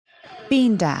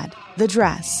Bean Dad, The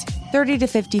Dress, 30 to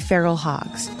 50 Feral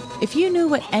Hogs. If you knew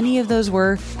what any of those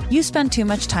were, you spend too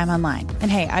much time online.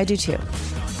 And hey, I do too.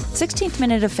 16th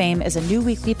Minute of Fame is a new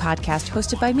weekly podcast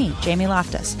hosted by me, Jamie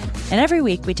Loftus. And every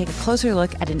week we take a closer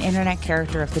look at an internet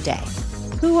character of the day.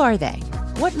 Who are they?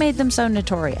 What made them so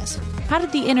notorious? How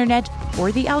did the internet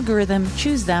or the algorithm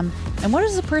choose them? And what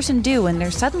does a person do when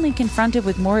they're suddenly confronted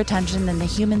with more attention than the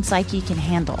human psyche can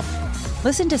handle?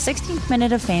 Listen to 16th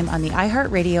Minute of Fame on the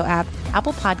iHeartRadio app,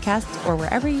 Apple Podcasts, or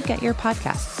wherever you get your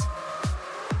podcasts.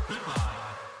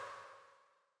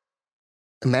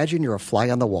 Imagine you're a fly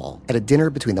on the wall at a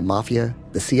dinner between the Mafia,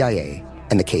 the CIA,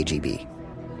 and the KGB.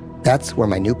 That's where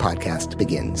my new podcast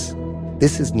begins.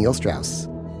 This is Neil Strauss,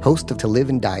 host of To Live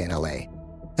and Die in LA,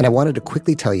 and I wanted to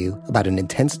quickly tell you about an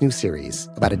intense new series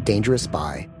about a dangerous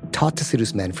spy taught to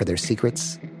seduce men for their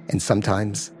secrets and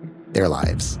sometimes their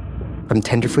lives. From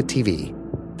Tenderfoot TV,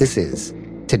 this is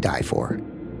To Die For.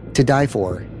 To Die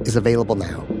For is available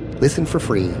now. Listen for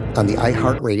free on the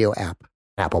iHeartRadio app,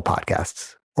 Apple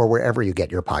Podcasts, or wherever you get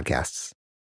your podcasts.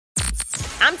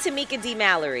 I'm Tamika D.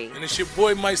 Mallory. And it's your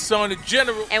boy, my son, the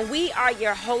General. And we are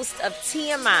your hosts of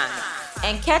TMI.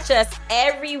 And catch us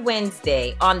every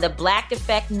Wednesday on the Black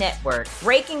Effect Network,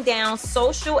 breaking down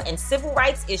social and civil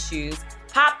rights issues,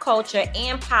 pop culture,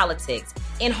 and politics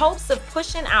in hopes of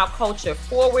pushing our culture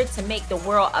forward to make the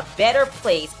world a better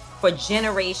place for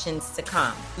generations to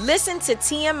come. Listen to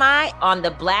TMI on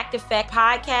the Black Effect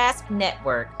Podcast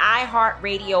Network,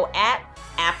 iHeartRadio app,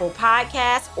 Apple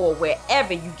Podcasts, or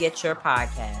wherever you get your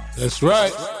podcasts. That's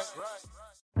right.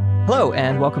 Hello,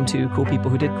 and welcome to Cool People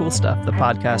Who Did Cool Stuff, the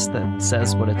podcast that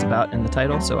says what it's about in the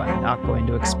title, so I'm not going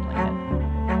to explain it.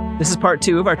 This is part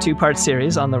 2 of our 2-part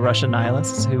series on the Russian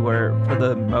nihilists, who were, for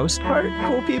the most part,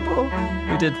 cool people,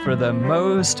 who did, for the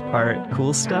most part,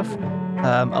 cool stuff.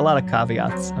 A lot of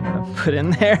caveats I'm going to put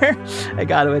in there, I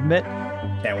got to admit.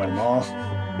 Can't win them all.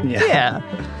 Yeah.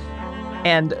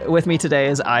 And with me today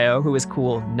is Io, who is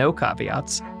cool, no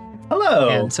caveats. Hello.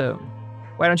 And so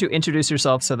why don't you introduce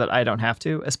yourself so that I don't have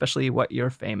to, especially what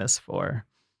you're famous for?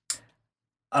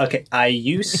 Okay, I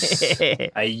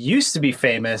used to be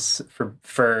famous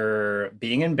for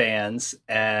being in bands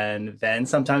and then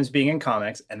sometimes being in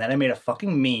comics, and then I made a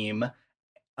fucking meme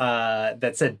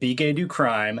that said "Be gay, do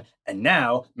crime," and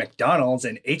now McDonald's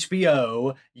and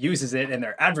HBO uses it in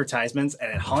their advertisements,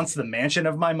 and it haunts the mansion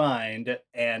of my mind,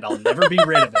 and I'll never be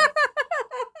rid of it.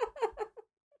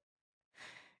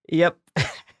 Yep.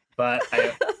 But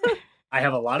I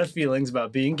have a lot of feelings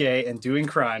about being gay and doing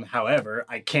crime. However,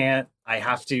 I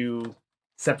have to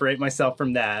separate myself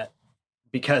from that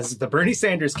because the Bernie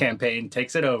Sanders campaign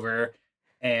takes it over,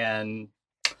 and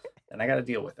I got to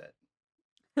deal with it.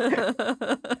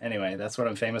 Anyway, that's what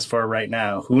I'm famous for right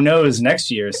now. Who knows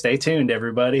next year? Stay tuned,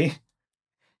 everybody.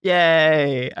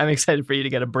 Yay! I'm excited for you to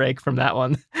get a break from that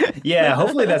one. Yeah,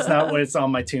 hopefully that's not what it's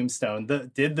on my tombstone.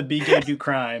 Did the Be Gay Do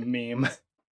Crime meme.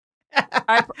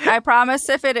 I promise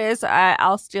if it is,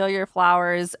 I'll steal your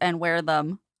flowers and wear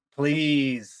them.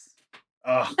 Please.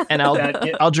 Oh, and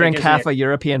I'll drink half a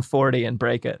European 40 and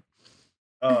break it.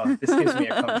 Oh, this gives me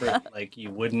a comfort like you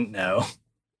wouldn't know.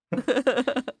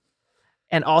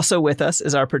 And also with us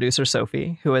is our producer,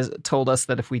 Sophie, who has told us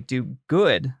that if we do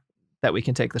good, that we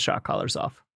can take the shock collars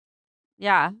off.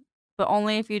 Yeah, but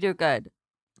only if you do good.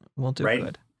 We'll do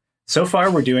good. So far,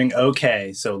 we're doing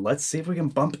okay. So let's see if we can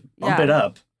bump it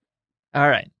up. All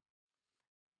right.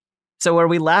 So where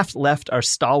we left our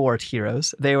stalwart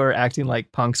heroes, they were acting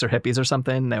like punks or hippies or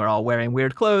something. They were all wearing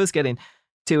weird clothes, getting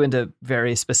too into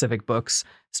very specific books,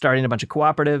 starting a bunch of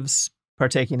cooperatives,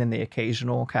 partaking in the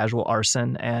occasional casual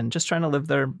arson, and just trying to live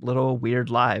their little weird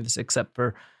lives, except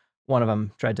for one of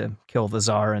them tried to kill the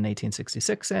Tsar in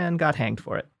 1866 and got hanged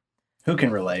for it. Who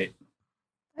can relate?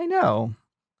 I know.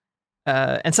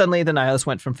 And suddenly the nihilists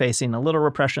went from facing a little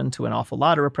repression to an awful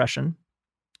lot of repression.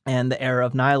 And the era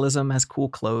of nihilism as cool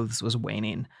clothes was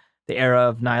waning. The era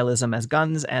of nihilism as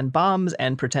guns and bombs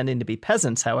and pretending to be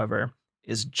peasants, however,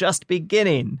 is just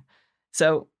beginning.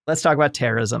 So let's talk about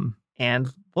terrorism.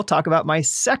 And we'll talk about my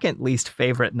second least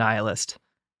favorite nihilist,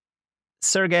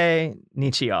 Sergei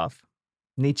Nietzschev.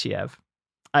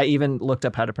 I even looked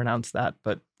up how to pronounce that,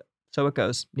 but so it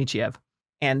goes, Nietzschev.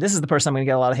 And this is the person I'm going to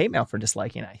get a lot of hate mail for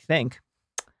disliking, I think.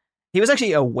 He was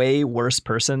actually a way worse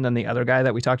person than the other guy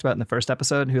that we talked about in the first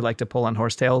episode who liked to pull on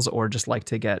horsetails or just liked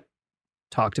to get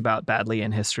talked about badly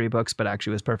in history books, but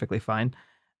actually was perfectly fine.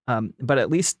 But at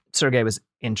least Sergei was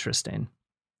interesting.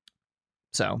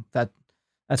 So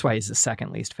that's why he's the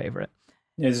second least favorite.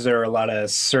 Is there a lot of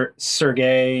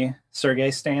Sergei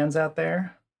stands out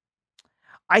there?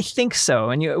 I think so.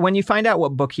 And when you find out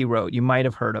what book he wrote, you might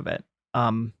have heard of it.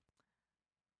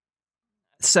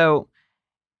 So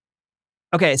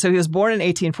he was born in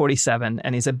 1847,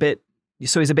 and he's a bit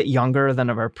younger than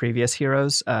of our previous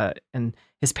heroes. And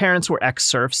his parents were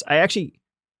ex-serfs. I actually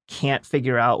can't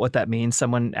figure out what that means.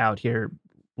 Someone out here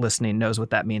listening knows what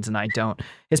that means, and I don't.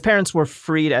 His parents were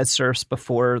freed as serfs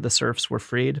before the serfs were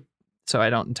freed, so I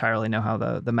don't entirely know how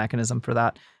the mechanism for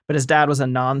that. But his dad was a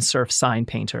non-serf sign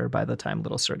painter by the time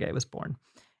little Sergei was born.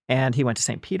 And he went to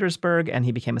St. Petersburg, and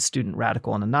he became a student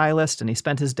radical and a nihilist, and he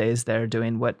spent his days there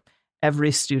doing what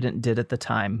every student did at the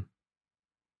time,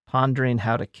 pondering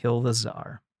how to kill the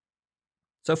Tsar.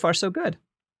 So far, so good.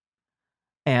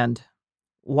 And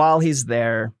while he's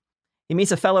there, he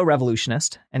meets a fellow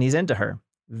revolutionist, and he's into her,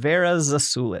 Vera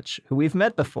Zasulich, who we've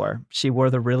met before. She wore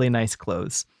the really nice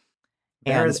clothes.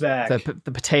 Vera's back.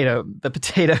 The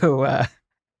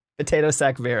potato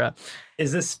sack Vera.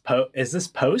 Is this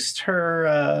post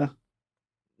her?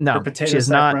 No, her potato she's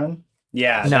sack not. Run?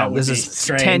 Yeah, No, this is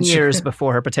strange. 10 years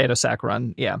before her potato sack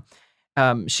run. Yeah.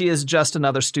 She is just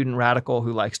another student radical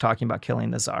who likes talking about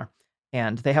killing the Tsar.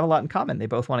 And they have a lot in common. They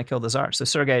both want to kill the Tsar. So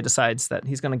Sergei decides that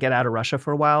he's going to get out of Russia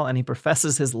for a while, and he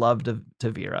professes his love to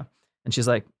Vera. And she's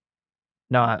like,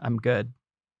 no, I'm good.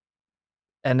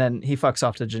 And then he fucks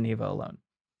off to Geneva alone.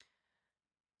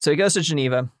 So he goes to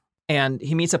Geneva, and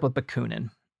he meets up with Bakunin,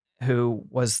 who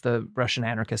was the Russian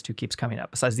anarchist who keeps coming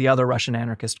up, besides the other Russian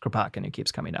anarchist, Kropotkin, who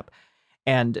keeps coming up.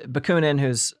 And Bakunin,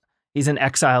 he's in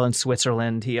exile in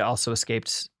Switzerland. He also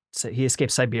escaped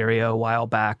Siberia a while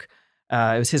back.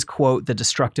 It was his quote, "The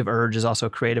destructive urge is also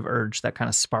a creative urge," that kind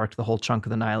of sparked the whole chunk of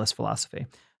the nihilist philosophy.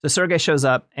 So Sergei shows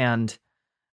up, and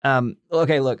I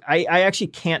actually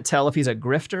can't tell if he's a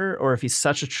grifter or if he's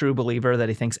such a true believer that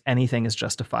he thinks anything is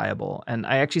justifiable. And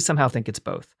I actually somehow think it's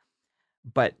both.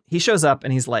 But he shows up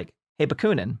and he's like, "Hey,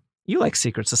 Bakunin, you like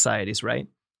secret societies, right?"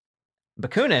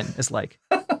 Bakunin is like,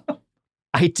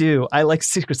 "I do. I like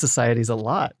secret societies a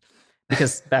lot."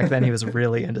 Because back then he was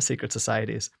really into secret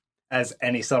societies. As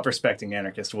any self-respecting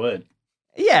anarchist would.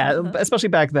 Yeah, especially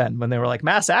back then when they were like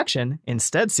mass action,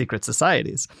 instead secret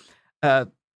societies.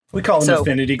 We call them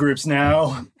affinity groups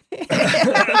now.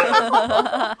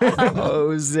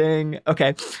 Oh, zing.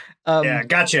 Okay. Yeah,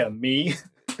 gotcha, me.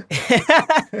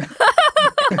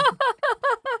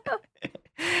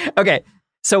 Okay.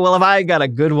 So, well, if I got a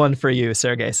good one for you,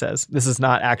 Sergei says, this is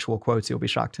not actual quotes. You'll be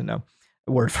shocked to know.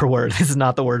 Word for word. This is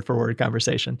not the word for word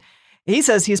conversation. He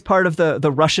says he's part of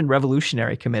the Russian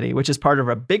Revolutionary Committee, which is part of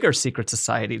a bigger secret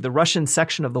society, the Russian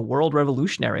section of the World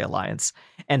Revolutionary Alliance.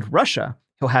 And Russia,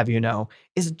 he'll have you know,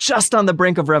 is just on the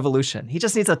brink of revolution. He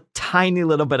just needs a tiny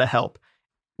little bit of help.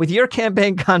 With your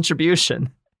campaign contribution,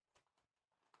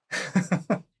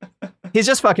 he's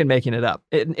just fucking making it up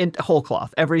in whole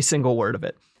cloth, every single word of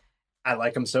it. I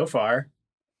like him so far.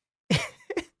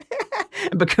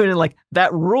 And Bakunin like,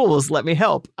 that rules, let me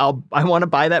help. I want to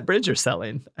buy that bridge you're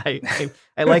selling. I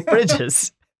like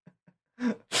bridges.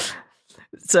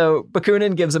 So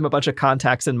Bakunin gives him a bunch of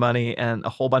contacts and money and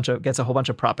gets a whole bunch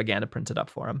of propaganda printed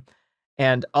up for him.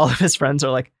 And all of his friends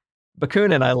are like,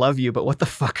 "Bakunin, I love you, but what the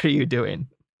fuck are you doing?"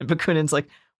 And Bakunin's like,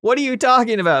 "What are you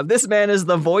talking about? This man is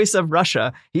the voice of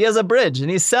Russia. He has a bridge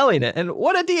and he's selling it. And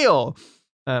what a deal."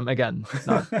 Again,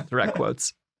 not direct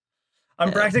quotes.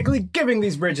 I'm practically giving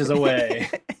these bridges away.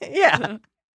 Yeah.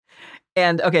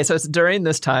 And okay, so it's during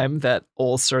this time that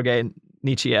old Sergei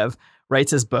Nietzscheev writes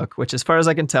his book, which as far as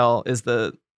I can tell is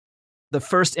the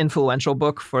first influential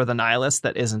book for the nihilists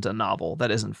that isn't a novel, that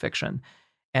isn't fiction.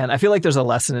 And I feel like there's a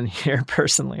lesson in here,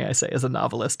 personally, I say, as a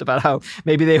novelist, about how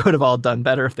maybe they would have all done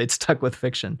better if they'd stuck with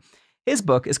fiction. His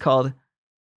book is called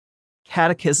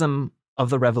Catechism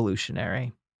of the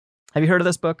Revolutionary. Have you heard of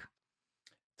this book?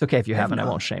 It's okay if you haven't, I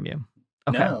won't shame you.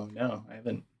 Okay. No, I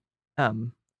haven't.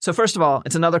 So first of all,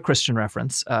 it's another Christian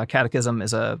reference. Catechism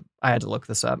is I had to look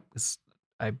this up because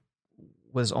I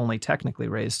was only technically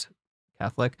raised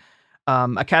Catholic.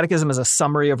 A catechism is a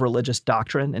summary of religious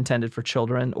doctrine intended for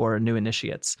children or new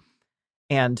initiates.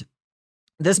 And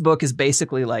this book is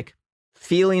basically like,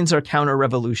 feelings are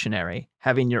counter-revolutionary.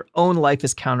 Having your own life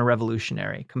is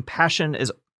counter-revolutionary. Compassion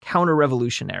is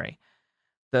counter-revolutionary.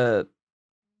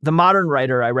 The modern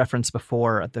writer I referenced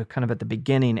before at the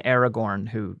beginning, Aragorn,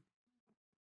 who's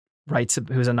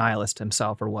a nihilist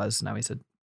himself, or was, now he's a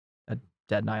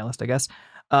dead nihilist, I guess.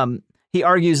 He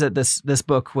argues that this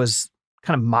book was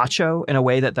kind of macho in a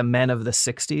way that the men of the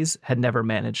 60s had never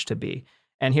managed to be.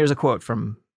 And here's a quote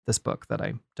from this book that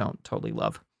I don't totally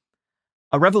love.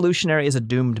 "A revolutionary is a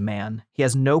doomed man. He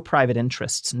has no private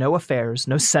interests, no affairs,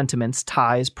 no sentiments,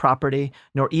 ties, property,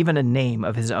 nor even a name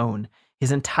of his own.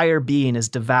 His entire being is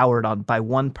devoured by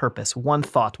one purpose, one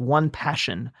thought, one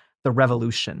passion, the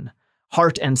revolution.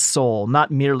 heart and soul,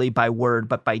 not merely by word,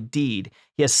 but by deed.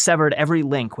 He has severed every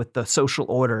link with the social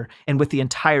order and with the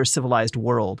entire civilized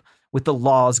world, with the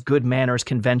laws, good manners,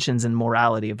 conventions, and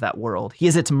morality of that world. He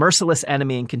is its merciless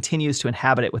enemy and continues to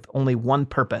inhabit it with only one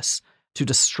purpose, to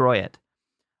destroy it.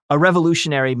 A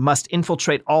revolutionary must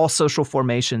infiltrate all social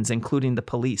formations, including the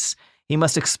police. He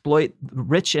must exploit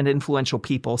rich and influential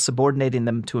people, subordinating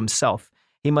them to himself.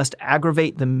 He must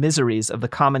aggravate the miseries of the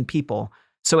common people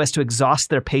so as to exhaust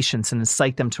their patience and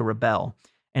incite them to rebel.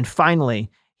 And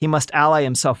finally, he must ally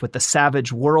himself with the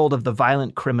savage world of the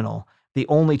violent criminal, the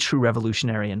only true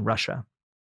revolutionary in Russia.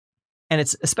 And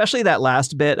it's especially that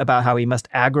last bit about how he must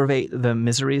aggravate the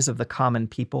miseries of the common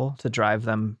people to drive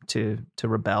them to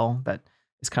rebel that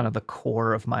is kind of the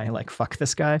core of my, like, fuck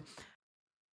this guy.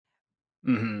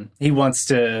 Mm-hmm. He wants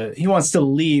to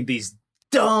lead these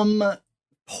dumb,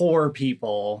 poor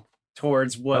people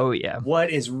towards what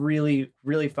is really,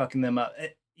 really fucking them up.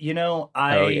 You know,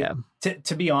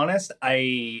 to be honest,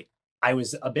 I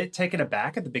was a bit taken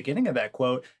aback at the beginning of that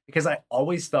quote because I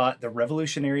always thought the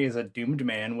revolutionary is a doomed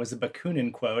man was a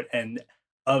Bakunin quote. And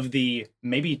of the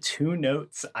maybe 2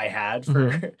 notes I had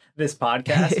for this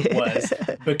podcast was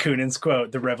Bakunin's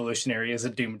quote, the revolutionary is a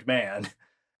doomed man,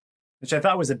 which I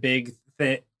thought was a big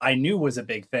thing. I knew was a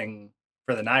big thing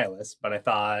for the Nihilists, but I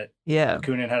thought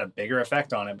Bakunin had a bigger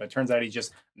effect on it. But it turns out he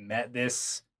just met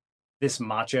this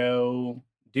macho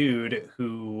dude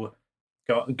who...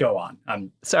 Go on.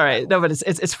 I'm sorry. No, but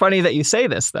it's funny that you say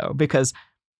this, though, because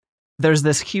there's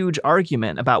this huge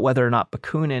argument about whether or not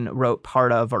Bakunin wrote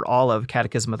part of or all of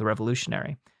Catechism of the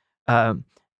Revolutionary. And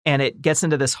it gets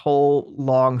into this whole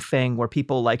long thing where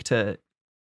people like to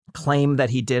claim that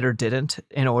he did or didn't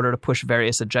in order to push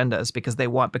various agendas because they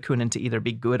want Bakunin to either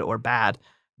be good or bad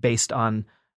based on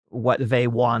what they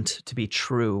want to be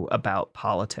true about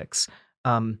politics.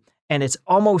 And it's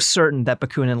almost certain that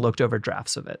Bakunin looked over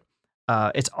drafts of it.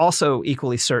 It's also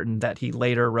equally certain that he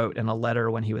later wrote in a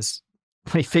letter when he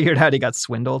figured out he got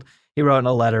swindled. He wrote in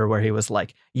a letter where he was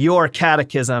like, "Your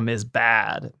catechism is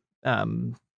bad,"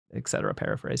 etc.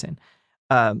 Paraphrasing.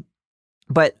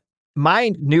 But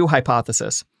my new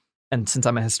hypothesis, and since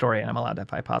I'm a historian, I'm allowed to have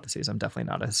hypotheses. I'm definitely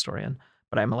not a historian,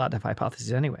 but I'm allowed to have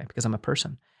hypotheses anyway because I'm a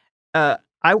person.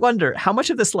 I wonder how much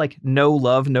of this like no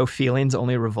love, no feelings,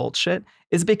 only revolt shit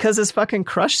is because his fucking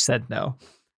crush said no.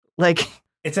 Like.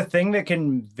 It's a thing that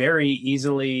can very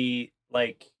easily,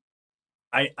 like,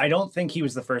 I don't think he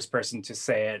was the first person to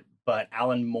say it, but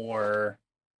Alan Moore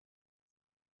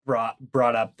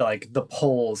brought up like the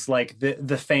polls, like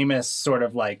the famous sort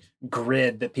of like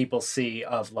grid that people see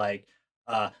of like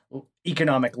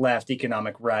economic left,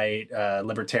 economic right,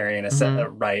 libertarian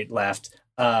right, left,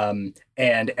 and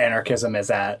anarchism is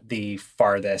at the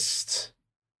farthest,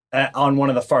 on one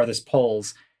of the farthest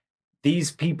poles.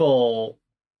 These people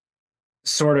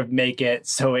sort of make it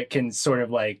so it can sort of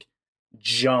like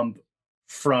jump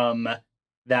from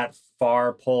that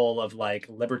far pole of like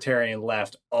libertarian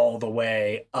left all the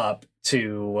way up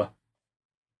to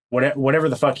whatever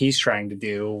the fuck he's trying to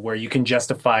do, where you can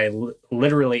justify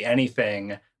literally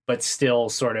anything but still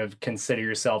sort of consider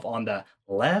yourself on the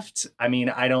left. I mean,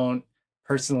 I don't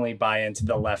personally buy into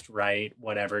the left right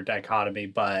whatever dichotomy,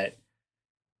 but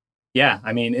yeah,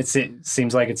 I mean, it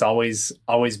seems like it's always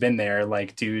been there.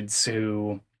 Like dudes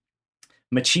who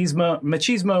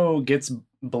machismo gets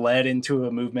bled into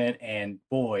a movement, and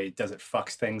boy, does it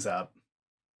fucks things up.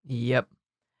 Yep.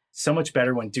 So much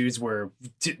better when dudes were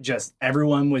just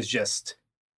everyone was just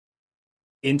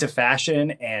into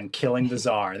fashion and killing the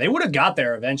Tsar. They would have got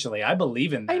there eventually. I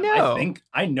believe in them.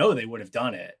 I know they would have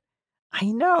done it. I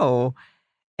know,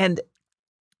 and.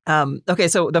 Okay,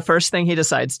 so the first thing he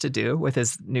decides to do with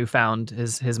his newfound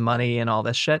his money and all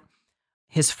this shit,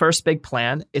 his first big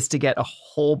plan is to get a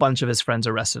whole bunch of his friends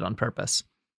arrested on purpose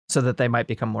so that they might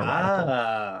become more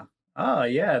radical. Oh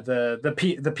yeah, the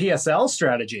PSL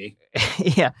strategy.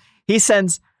 Yeah, he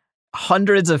sends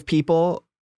hundreds of people,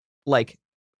 like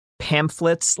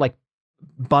pamphlets, like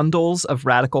bundles of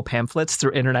radical pamphlets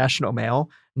through international mail,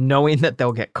 knowing that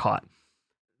they'll get caught.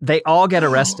 They all get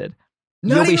arrested.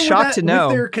 You'll be shocked to know.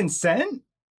 With their consent?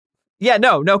 Yeah,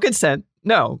 no consent.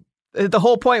 No. The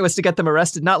whole point was to get them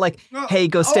arrested. Not like, hey,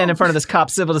 go stand in front of this cop,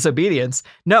 civil disobedience.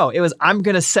 No, it was, I'm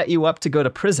going to set you up to go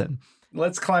to prison.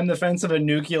 Let's climb the fence of a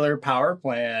nuclear power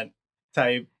plant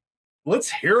type. Let's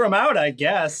hear him out, I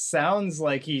guess. Sounds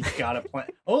like he's got a plan.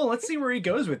 Oh, let's see where he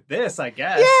goes with this, I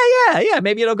guess. Yeah.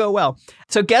 Maybe it'll go well.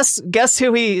 So guess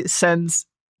who he sends.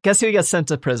 Guess who he gets sent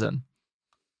to prison?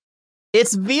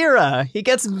 It's Vera. He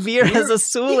gets Vera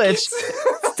Zasulich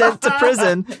sent to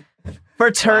prison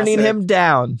for turning him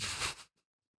down.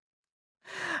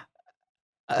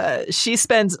 She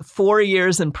spends 4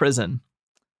 years in prison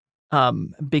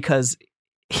because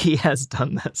he has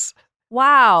done this.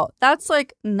 Wow, that's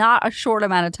like not a short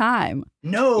amount of time.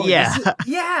 No,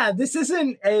 this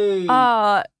isn't a.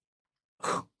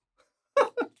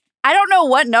 I don't know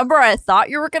what number I thought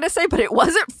you were going to say, but it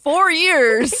wasn't 4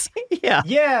 years.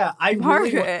 Yeah. I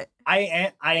Margaret.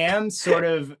 am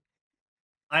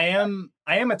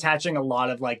attaching a lot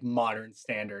of like modern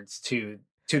standards to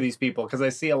these people because I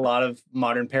see a lot of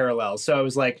modern parallels. So I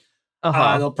was like,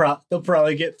 they'll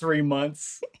probably get 3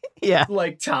 months,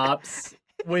 like tops.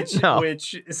 Which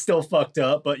is still fucked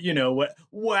up, but you know what?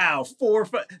 Wow,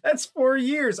 that's 4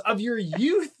 years of your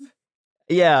youth.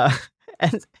 Yeah,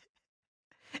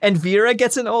 and Vera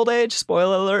gets an old age.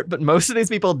 Spoiler alert! But most of these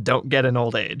people don't get an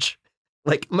old age.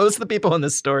 Like most of the people in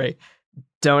this story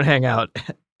don't hang out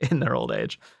in their old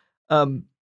age.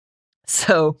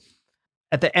 So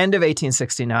at the end of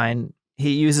 1869,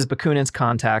 he uses Bakunin's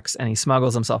contacts and he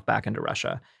smuggles himself back into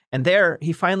Russia. And there,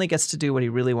 he finally gets to do what he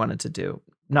really wanted to do.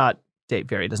 Not date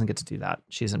Vera, doesn't get to do that.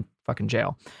 She's in fucking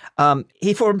jail.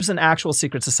 He forms an actual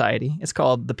secret society. It's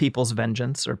called the People's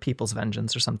Vengeance or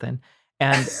something.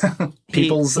 And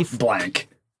People's blank.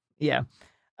 Yeah.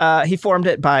 He formed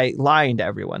it by lying to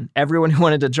everyone. Everyone who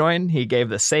wanted to join, he gave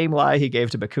the same lie he gave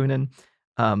to Bakunin.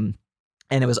 And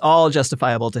it was all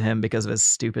justifiable to him because of his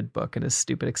stupid book and his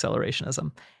stupid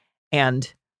accelerationism.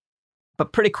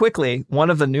 But pretty quickly, one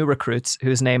of the new recruits,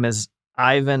 whose name is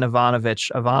Ivan Ivanovich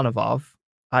Ivanov.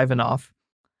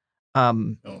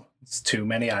 It's too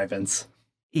many Ivans.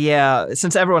 Yeah,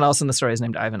 since everyone else in the story is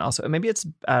named Ivan also. Maybe it's,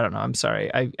 I don't know, I'm sorry.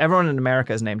 Everyone in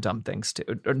America is named dumb things too,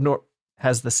 or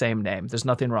has the same name. There's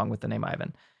nothing wrong with the name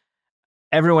Ivan.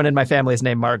 Everyone in my family is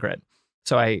named Margaret,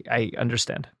 so I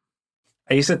understand.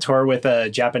 I used to tour with a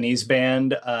Japanese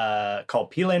band called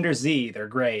P-Lander Z. They're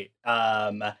great.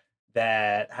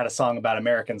 That had a song about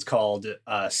Americans called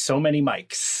So Many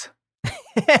Mics.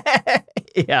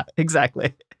 Yeah,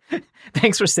 exactly.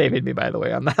 Thanks for saving me, by the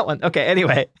way, on that one. Okay,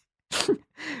 anyway.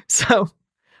 So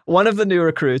one of the new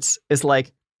recruits is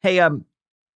like, hey,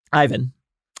 Ivan.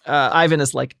 Ivan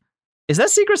is like, is that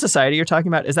secret society you're talking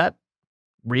about? Is that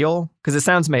real? Because it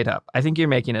sounds made up. I think you're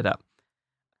making it up.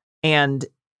 And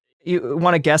you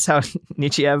want to guess how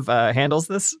Nietzschev handles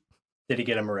this? Did he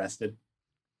get him arrested?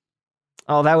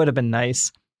 Oh, that would have been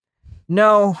nice.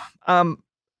 No,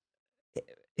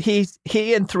 he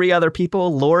and 3 other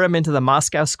people lure him into the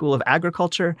Moscow School of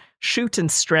Agriculture, shoot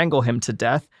and strangle him to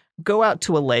death, go out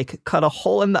to a lake, cut a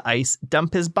hole in the ice,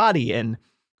 dump his body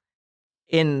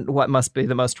in what must be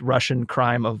the most Russian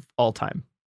crime of all time.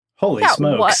 Holy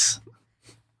smokes.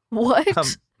 What?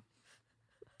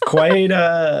 Quite,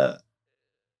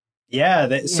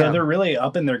 so they're really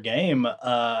up in their game.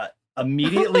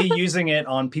 Immediately using it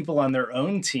on people on their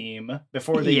own team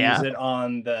before they use it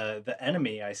on the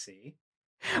enemy, I see.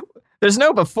 There's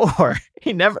no before.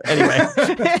 He never. Anyway.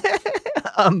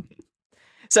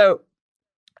 So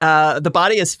the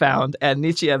body is found, and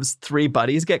Nietzschev's 3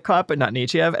 buddies get caught, but not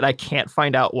Nietzschev, and I can't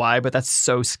find out why, but that's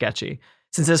so sketchy.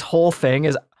 Since his whole thing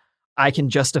is, I can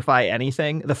justify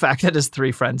anything, the fact that his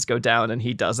 3 friends go down and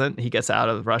he doesn't, he gets out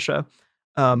of Russia,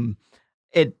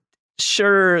 it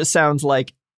sure sounds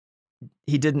like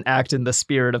he didn't act in the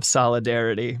spirit of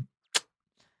solidarity.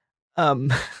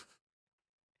 And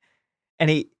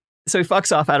he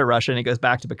fucks off out of Russia and he goes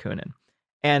back to Bakunin.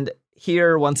 And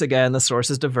here, once again, the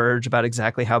sources diverge about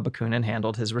exactly how Bakunin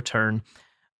handled his return.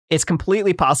 It's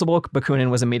completely possible Bakunin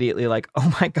was immediately like,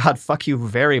 oh my God, fuck you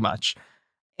very much.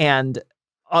 And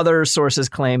other sources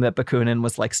claim that Bakunin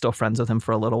was like still friends with him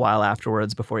for a little while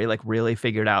afterwards before he like really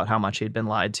figured out how much he'd been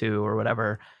lied to or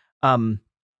whatever.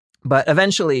 But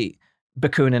eventually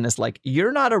Bakunin is like,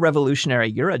 you're not a revolutionary,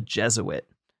 you're a Jesuit.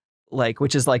 Like,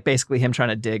 which is like basically him trying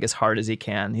to dig as hard as he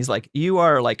can. He's like, you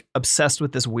are like obsessed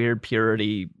with this weird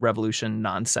purity revolution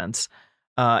nonsense.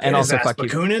 And also fuck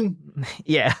Bakunin? You.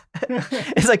 Yeah.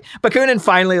 It's like Bakunin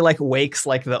finally like wakes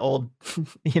like the old,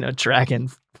 dragon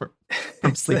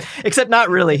from sleep. Except not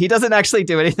really. He doesn't actually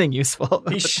do anything useful.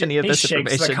 He shakes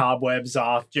the cobwebs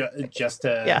off just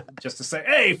to say,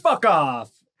 hey, fuck off.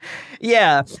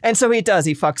 Yeah. And so he does.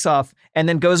 He fucks off and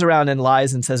then goes around and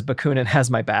lies and says Bakunin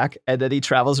has my back. And then he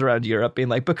travels around Europe being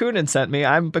like, Bakunin sent me.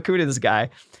 I'm Bakunin's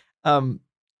guy. And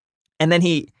then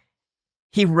he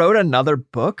wrote another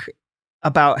book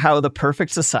about how the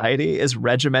perfect society is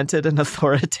regimented and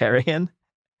authoritarian.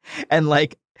 And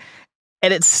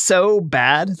it's so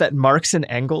bad that Marx and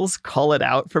Engels call it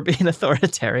out for being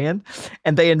authoritarian.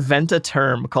 And they invent a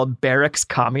term called barracks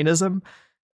communism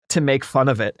to make fun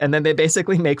of it. And then they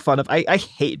basically make fun of, I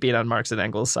hate being on Marx and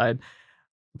Engels' side.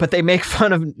 But they make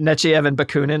fun of Nechayev and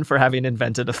Bakunin for having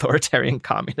invented authoritarian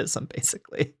communism,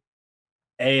 basically.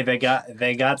 Hey, they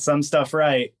got some stuff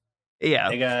right. Yeah.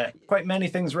 They got quite many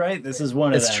things right. This is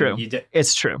one of them. It's true.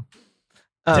 It's true.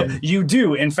 You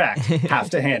do, in fact, have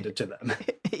to hand it to them.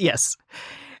 Yes.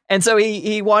 And so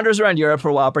he wanders around Europe for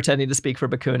a while pretending to speak for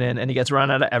Bakunin, and he gets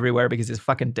run out of everywhere because he's a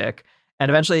fucking dick.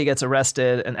 And eventually he gets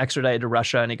arrested and extradited to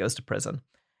Russia, and he goes to prison.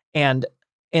 And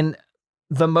in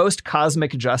the most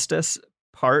cosmic justice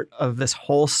part of this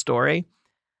whole story,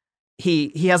 he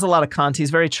has a lot of cons.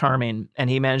 He's very charming, and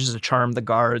he manages to charm the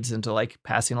guards into like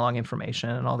passing along information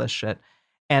and all this shit.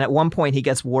 And at one point he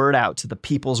gets word out to the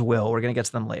People's Will. We're going to get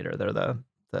to them later. They're the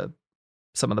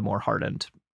some of the more hardened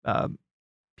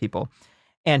people.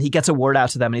 And he gets a word out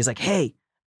to them, and he's like, "Hey,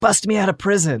 bust me out of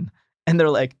prison." And they're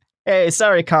like, "Hey,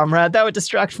 sorry, comrade, that would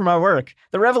distract from our work.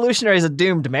 The revolutionary is a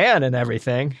doomed man and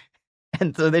everything."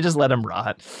 And so they just let him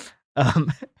rot.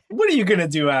 What are you going to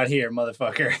do out here,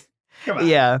 motherfucker? Come on.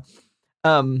 Yeah.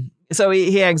 So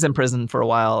he hangs in prison for a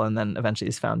while, and then eventually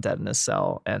he's found dead in his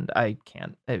cell. And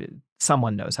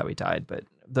someone knows how he died, but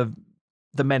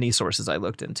the many sources I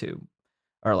looked into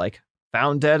are like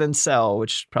found dead in cell,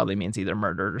 which probably means either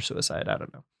murdered or suicide. I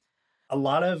don't know.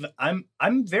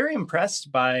 I'm very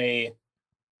impressed by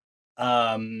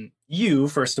you,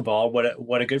 first of all.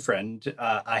 What a good friend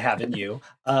I have in you.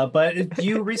 But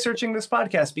you researching this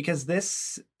podcast, because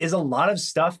this is a lot of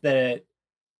stuff that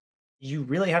you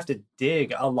really have to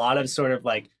dig. A lot of sort of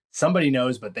like somebody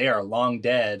knows, but they are long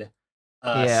dead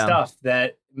stuff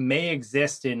that may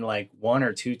exist in like one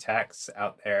or two texts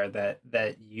out there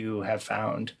that you have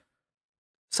found.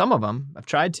 Some of them I've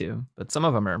tried to, but some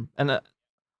of them are, and a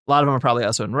lot of them are probably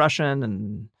also in Russian,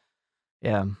 and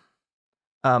yeah.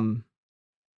 And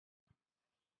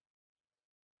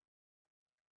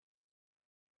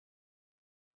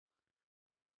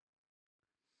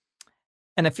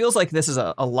it feels like this is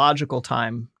a logical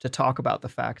time to talk about the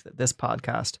fact that this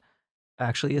podcast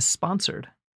actually is sponsored.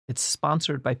 It's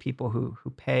sponsored by people who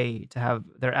pay to have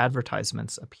their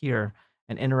advertisements appear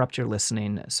and interrupt your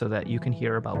listening so that you can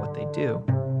hear about what they do.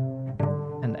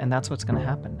 And that's what's going to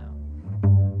happen now.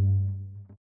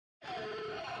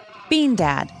 Bean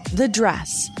Dad, The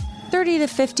Dress, 30 to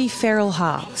 50 feral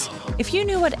hogs. If you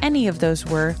knew what any of those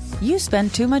were, you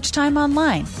spend too much time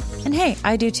online. And hey,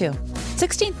 I do too.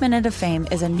 16th Minute of Fame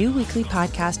is a new weekly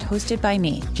podcast hosted by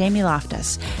me, Jamie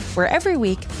Loftus, where every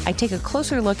week I take a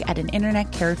closer look at an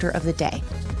internet character of the day.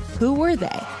 Who were they?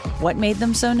 What made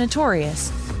them so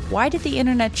notorious? Why did the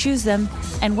internet choose them?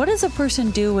 And what does a person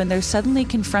do when they're suddenly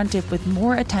confronted with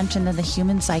more attention than the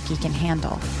human psyche can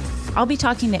handle? I'll be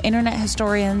talking to internet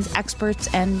historians,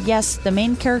 experts, and yes, the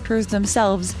main characters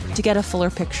themselves to get a fuller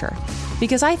picture.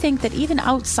 Because I think that even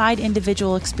outside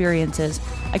individual experiences,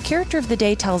 a character of the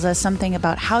day tells us something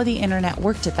about how the internet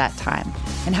worked at that time,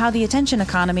 and how the attention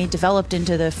economy developed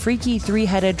into the freaky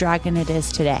three-headed dragon it is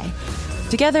today.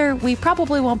 Together, we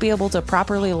probably won't be able to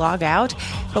properly log out,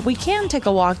 but we can take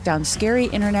a walk down scary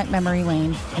internet memory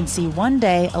lane and see one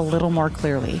day a little more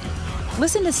clearly.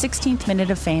 Listen to 16th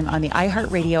Minute of Fame on the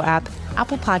iHeartRadio app,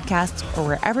 Apple Podcasts, or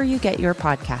wherever you get your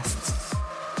podcasts.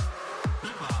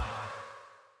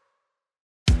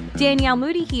 Danielle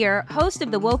Moody here, host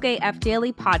of the Woke AF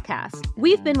Daily podcast.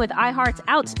 We've been with iHeart's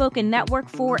Outspoken Network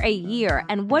for a year,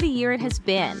 and what a year it has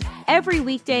been. Every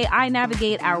weekday, I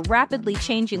navigate our rapidly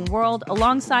changing world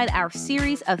alongside our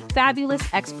series of fabulous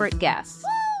expert guests.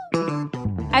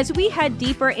 As we head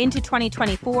deeper into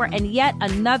 2024 and yet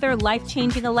another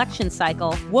life-changing election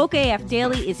cycle, Woke AF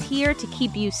Daily is here to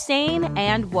keep you sane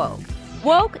and woke.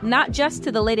 Woke not just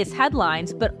to the latest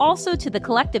headlines, but also to the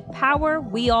collective power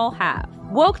we all have.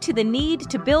 Woke to the need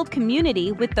to build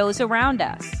community with those around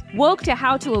us. Woke to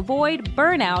how to avoid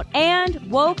burnout, and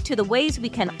woke to the ways we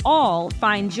can all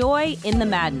find joy in the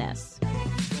madness.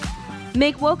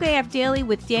 Make Woke AF Daily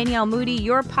with Danielle Moody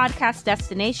your podcast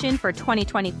destination for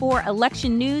 2024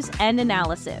 election news and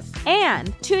analysis.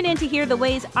 And tune in to hear the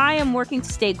ways I am working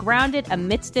to stay grounded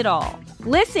amidst it all.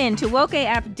 Listen to Woke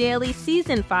AF Daily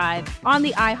Season 5 on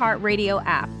the iHeartRadio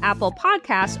app, Apple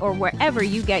Podcasts, or wherever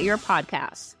you get your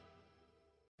podcasts.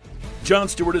 Jon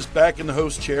Stewart is back in the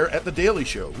host chair at The Daily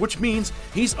Show, which means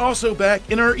he's also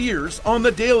back in our ears on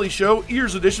The Daily Show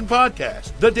Ears Edition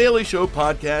podcast. The Daily Show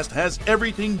podcast has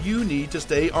everything you need to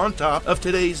stay on top of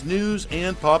today's news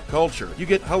and pop culture. You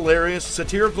get hilarious,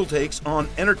 satirical takes on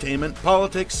entertainment,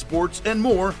 politics, sports, and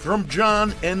more from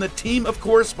Jon and the team of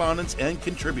correspondents and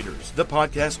contributors. The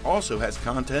podcast also has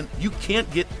content you can't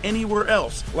get anywhere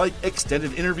else, like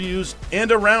extended interviews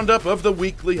and a roundup of the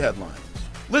weekly headlines.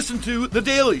 Listen to The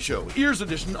Daily Show, Ears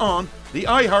Edition on the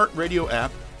iHeartRadio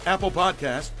app, Apple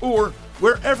Podcasts, or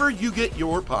wherever you get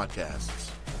your podcasts.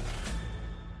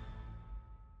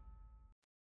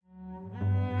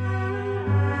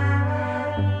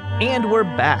 And we're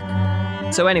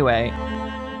back. So anyway,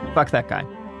 fuck that guy.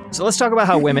 So let's talk about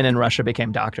how women in Russia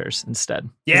became doctors instead.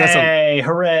 Yay!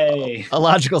 Hooray! A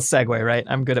logical segue, right?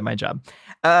 I'm good at my job.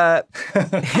 So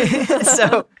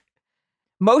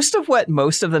most of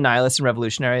the nihilists and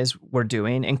revolutionaries were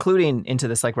doing, including into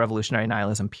this like revolutionary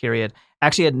nihilism period,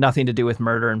 actually had nothing to do with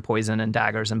murder and poison and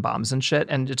daggers and bombs and shit.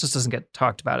 And it just doesn't get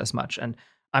talked about as much. And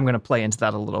I'm going to play into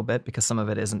that a little bit because some of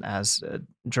it isn't as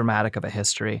dramatic of a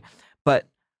history. But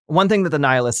one thing that the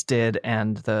nihilists did,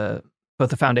 and both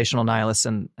the foundational nihilists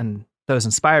and those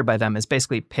inspired by them, is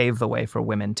basically pave the way for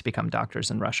women to become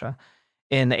doctors in Russia.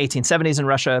 In the 1870s in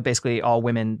Russia, basically all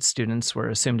women students were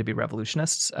assumed to be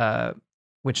revolutionists,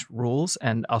 which rules,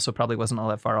 and also probably wasn't all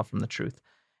that far off from the truth.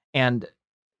 And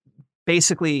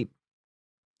basically,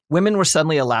 women were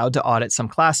suddenly allowed to audit some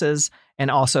classes, and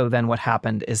also then what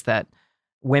happened is that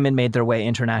women made their way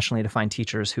internationally to find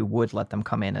teachers who would let them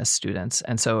come in as students.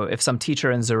 And so if some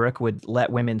teacher in Zurich would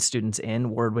let women students in,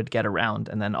 word would get around,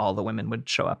 and then all the women would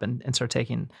show up and start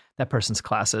taking that person's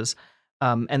classes.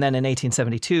 And then in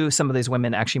 1872, some of these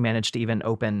women actually managed to even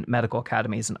open medical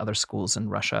academies and other schools in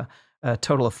Russia, a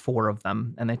total of 4 of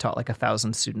them, and they taught like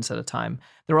 1,000 students at a time.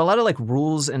 There were a lot of like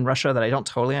rules in Russia that I don't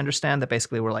totally understand that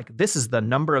basically were like, this is the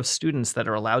number of students that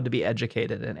are allowed to be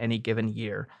educated in any given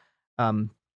year.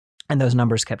 And those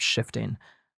numbers kept shifting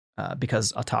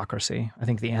because autocracy. I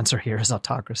think the answer here is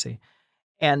autocracy.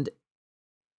 And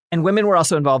women were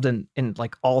also involved in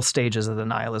like all stages of the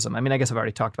nihilism. I mean, I guess I've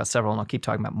already talked about several, and I'll keep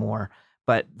talking about more.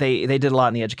 But they did a lot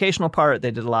in the educational part.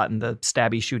 They did a lot in the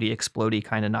stabby, shooty, explodey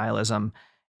kind of nihilism.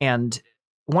 And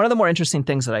one of the more interesting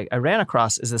things that I ran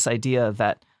across is this idea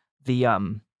that the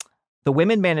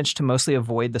women managed to mostly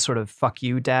avoid the sort of fuck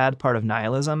you dad part of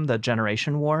nihilism, the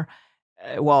generation war,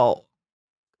 while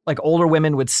like older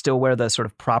women would still wear the sort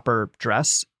of proper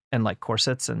dress and like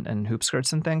corsets and hoop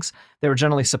skirts and things. They were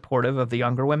generally supportive of the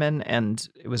younger women, and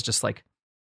it was just like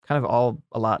kind of all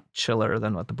a lot chiller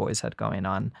than what the boys had going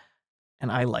on.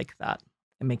 And I like that.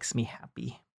 It makes me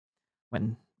happy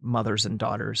when mothers and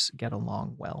daughters get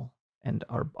along well and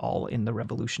are all in the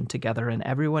revolution together, and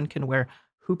everyone can wear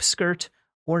hoop skirt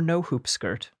or no hoop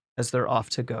skirt as they're off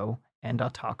to go end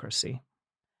autocracy.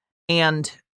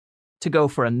 And to go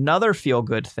for another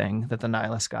feel-good thing that the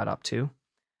nihilists got up to.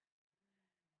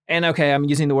 And okay, I'm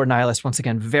using the word nihilist once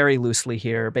again very loosely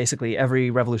here. Basically,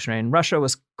 every revolutionary in Russia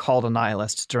was called a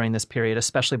nihilist during this period,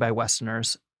 especially by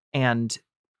Westerners. And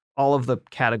all of the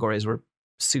categories were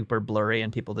super blurry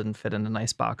and people didn't fit into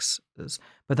nice boxes.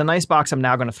 But the nice box I'm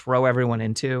now going to throw everyone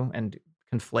into and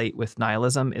conflate with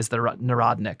nihilism is the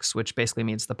Narodniks, which basically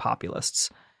means the populists.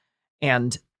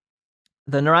 And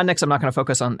the Narodniks I'm not going to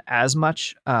focus on as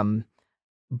much,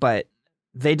 but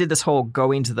they did this whole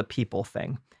going to the people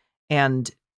thing. And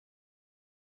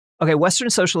okay, Western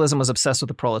socialism was obsessed with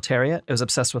the proletariat. It was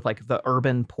obsessed with like the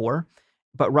urban poor.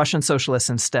 But Russian socialists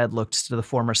instead looked to the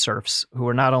former serfs, who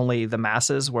were not only the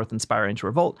masses worth inspiring to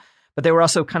revolt, but they were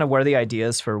also kind of where the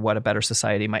ideas for what a better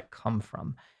society might come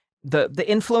from. The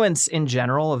influence in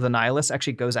general of the nihilists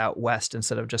actually goes out west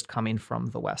instead of just coming from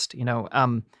the west, you know.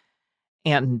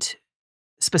 And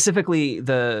specifically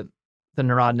the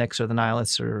Narodniks or the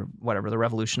nihilists or whatever, the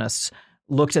revolutionists,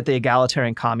 looked at the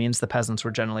egalitarian communes the peasants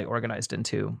were generally organized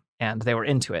into, and they were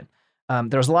into it.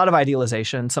 There was a lot of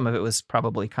idealization. Some of it was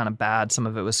probably kind of bad. Some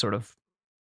of it was sort of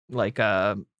like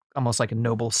almost like a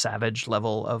noble savage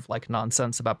level of like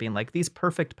nonsense about being like these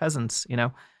perfect peasants, you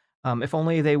know. If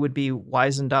only they would be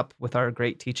wizened up with our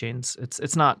great teachings.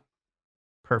 It's not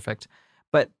perfect,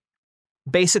 but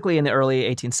basically in the early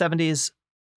 1870s,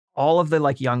 all of the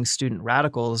like young student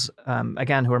radicals,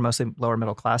 again, who are mostly lower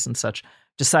middle class and such,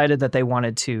 decided that they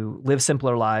wanted to live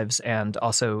simpler lives and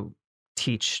also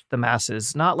teach the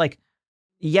masses, not like,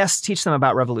 yes, teach them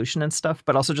about revolution and stuff,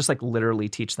 but also just like literally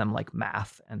teach them like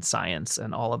math and science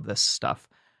and all of this stuff.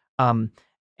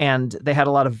 And they had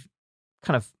a lot of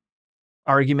kind of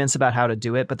arguments about how to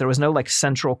do it, but there was no like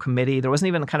central committee. There wasn't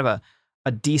even kind of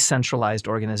a decentralized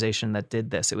organization that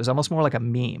did this. It was almost more like a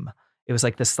meme. It was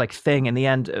like this like thing. In the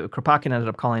end, Kropotkin ended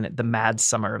up calling it the Mad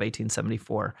Summer of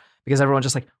 1874 because everyone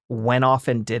just like went off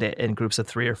and did it in groups of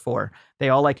 3 or 4. They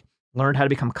all like learned how to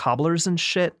become cobblers and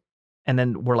shit. And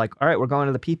then we're like, all right, we're going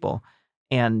to the people.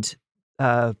 And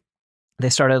they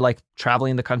started like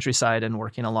traveling the countryside and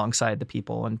working alongside the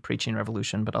people and preaching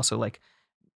revolution, but also like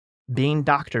being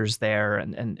doctors there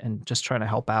and just trying to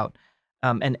help out.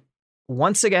 And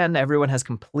once again, everyone has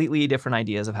completely different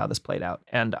ideas of how this played out.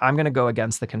 And I'm going to go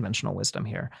against the conventional wisdom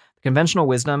here. The conventional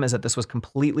wisdom is that this was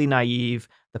completely naive.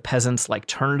 The peasants like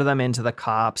turned them into the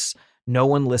cops. No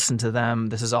one listened to them.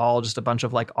 This is all just a bunch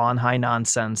of like on high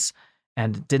nonsense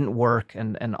and it didn't work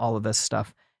and all of this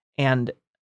stuff. And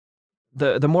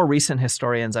the more recent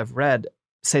historians I've read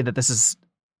say that this is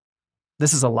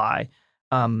a lie.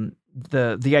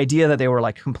 The idea that they were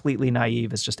like completely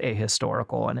naive is just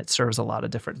ahistorical, and it serves a lot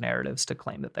of different narratives to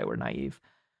claim that they were naive.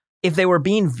 If they were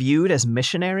being viewed as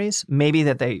missionaries, maybe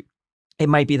it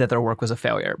might be that their work was a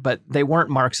failure, but they weren't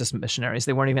Marxist missionaries.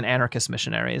 They weren't even anarchist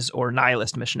missionaries or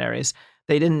nihilist missionaries.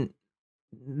 They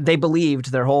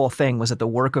believed their whole thing was that the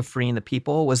work of freeing the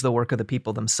people was the work of the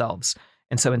people themselves.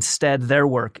 And so instead, their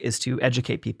work is to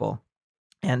educate people.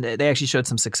 And they actually showed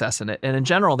some success in it. And in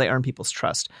general, they earn people's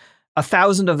trust.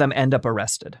 1,000 of them end up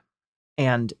arrested.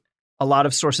 And a lot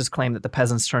of sources claim that the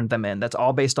peasants turned them in. That's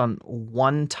all based on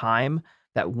one time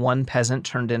that one peasant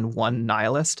turned in one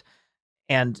nihilist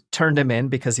and turned him in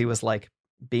because he was like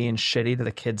being shitty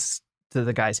to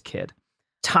the guy's kid.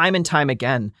 Time and time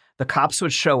again, the cops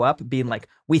would show up being like,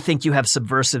 we think you have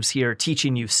subversives here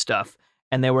teaching you stuff.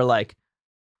 And they would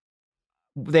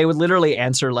literally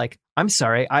answer like, I'm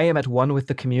sorry, I am at one with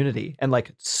the community, and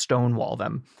like stonewall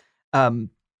them.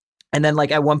 And then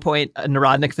like at one point, a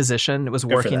Narodnik physician was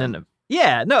working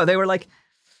they were like,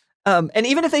 and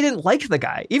even if they didn't like the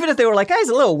guy, even if they were like, guy's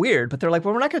a little weird, but they're like,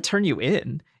 well, we're not going to turn you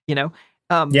in, you know?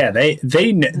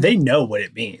 They know what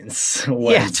it means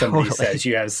when somebody totally says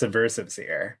you have subversives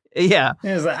here. Yeah.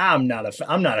 It's like, I'm not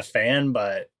a fan,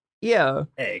 but yeah.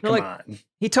 Hey, come like, on.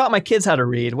 He taught my kids how to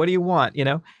read. What do you want? You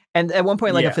know? And at one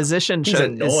point, like a physician He's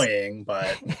annoying,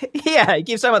 but yeah, he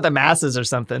keeps talking about the masses or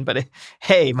something. But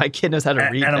hey, my kid knows how to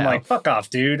read. And I'm now. like, fuck off,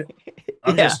 dude.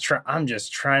 I'm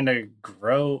just trying to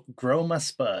grow my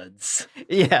spuds.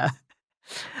 Yeah.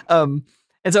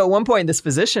 And so at one point, this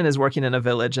physician is working in a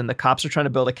village and the cops are trying to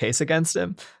build a case against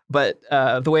him. But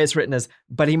the way it's written is,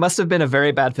 but he must have been a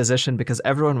very bad physician because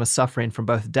everyone was suffering from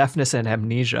both deafness and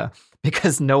amnesia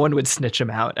because no one would snitch him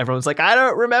out. Everyone's like, I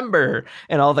don't remember.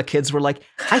 And all the kids were like,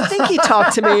 I think he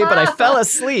talked to me, but I fell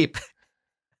asleep.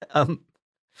 And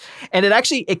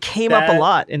it came up a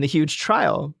lot in the huge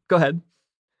trial. Go ahead.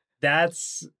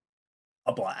 That's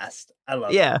a blast. I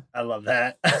love I love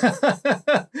that.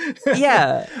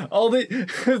 Yeah. All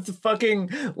the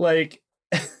fucking like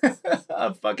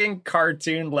a fucking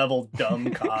cartoon level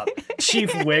dumb cop. Chief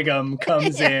Wiggum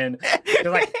comes in.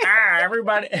 They're like,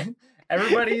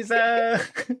 everybody's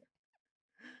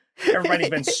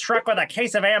been struck with a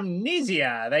case of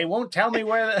amnesia. They won't tell me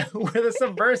where the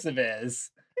subversive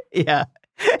is. Yeah.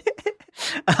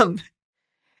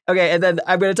 Okay, and then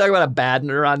I'm going to talk about a bad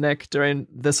Narodnik during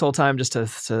this whole time just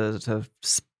to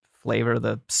flavor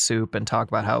the soup and talk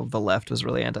about how the left was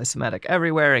really anti-Semitic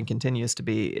everywhere and continues to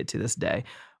be to this day.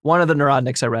 One of the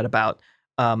Narodniks I read about,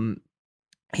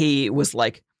 he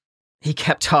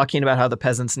kept talking about how the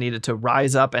peasants needed to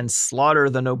rise up and slaughter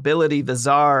the nobility, the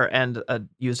Tsar, and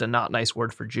used a not nice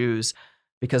word for Jews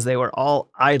because they were all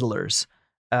idlers.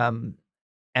 And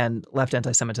left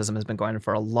anti-Semitism has been going on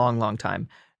for a long, long time.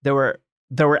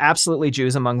 There were absolutely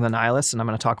Jews among the nihilists, and I'm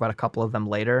going to talk about a couple of them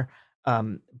later.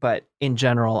 But in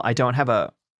general, I don't have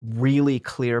a really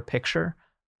clear picture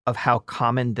of how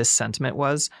common this sentiment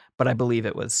was, but I believe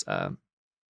it was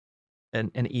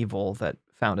an evil that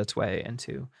found its way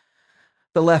into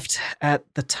the left at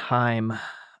the time.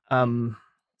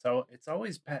 So it's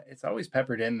always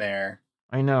peppered in there.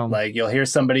 I know. Like you'll hear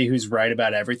somebody who's right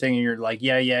about everything and you're like,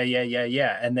 yeah.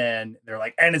 And then they're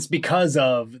like, and it's because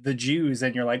of the Jews.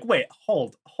 And you're like, wait,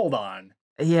 hold on.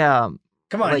 Yeah.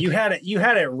 Come on. Like, you had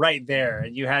it right there.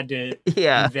 And you had to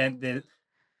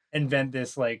invent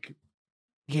this like.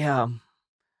 Yeah.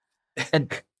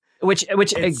 And which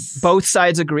both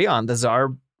sides agree on. The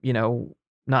Tsar,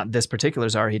 not this particular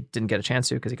Tsar, he didn't get a chance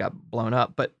to because he got blown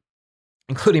up, but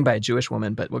including by a Jewish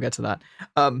woman, but we'll get to that.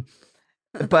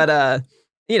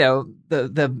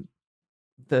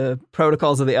 The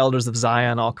protocols of the elders of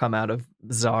Zion all come out of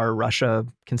Tsar Russia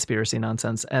conspiracy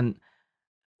nonsense. And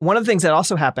one of the things that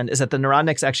also happened is that the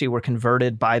Narodniks actually were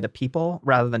converted by the people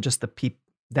rather than just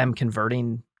them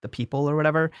converting the people or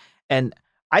whatever. And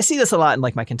I see this a lot in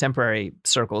like my contemporary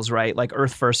circles, right? Like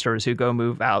Earth Firsters who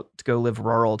move out to go live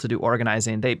rural to do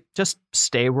organizing. They just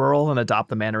stay rural and adopt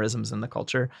the mannerisms and the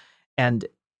culture. And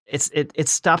it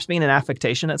stops being an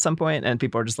affectation at some point, and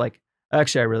people are just like,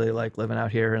 actually, I really like living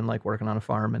out here and like working on a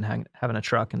farm and having a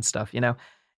truck and stuff,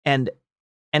 and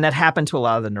that happened to a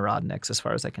lot of the Narodniks, as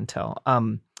far as I can tell.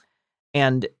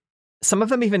 And some of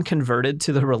them even converted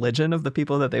to the religion of the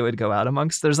people that they would go out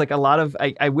amongst. There's like a lot of,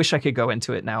 I wish I could go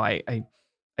into it now. I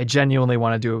genuinely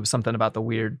want to do something about the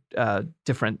weird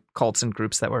different cults and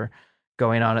groups that were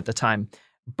going on at the time.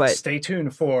 But stay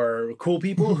tuned for cool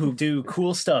people who do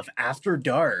cool stuff after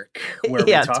dark, where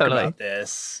we talk about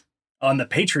this on the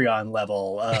Patreon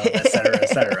level, et cetera, et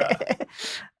cetera.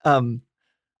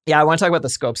 Yeah, I want to talk about the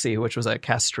Scopsi, which was a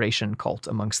castration cult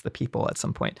amongst the people at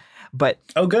some point. But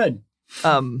oh, good.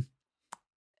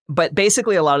 But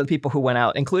basically, a lot of the people who went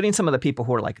out, including some of the people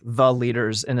who were like the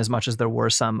leaders, in as much as there were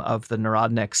some of the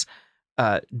Narodniks,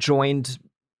 joined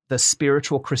the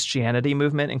spiritual Christianity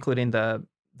movement, including the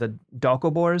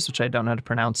Dokobors, which I don't know how to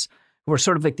pronounce, who were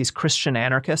sort of like these Christian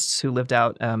anarchists who lived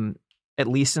out at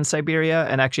least in Siberia,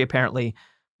 and actually apparently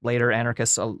later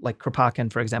anarchists like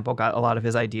Kropotkin, for example, got a lot of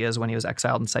his ideas when he was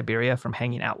exiled in Siberia from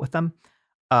hanging out with them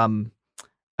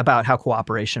about how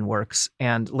cooperation works.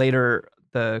 And later,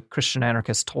 the Christian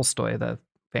anarchist Tolstoy, the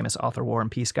famous author, War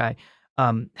and Peace guy,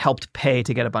 helped pay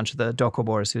to get a bunch of the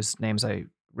Dokobors, whose names I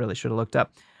really should have looked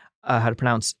up how to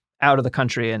pronounce, out of the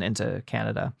country and into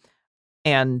Canada.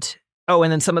 And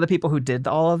then some of the people who did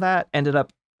all of that ended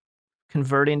up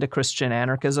converting to Christian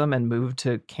anarchism and moved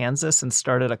to Kansas and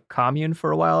started a commune for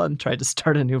a while and tried to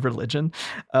start a new religion.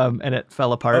 And it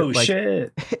fell apart. Oh, like,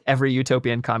 shit. Every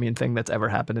utopian commune thing that's ever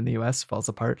happened in the US falls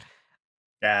apart.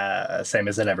 Yeah, same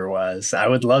as it ever was. I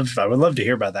would love to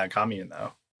hear about that commune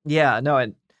though. Yeah, no,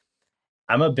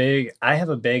 I have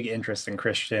a big interest in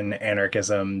Christian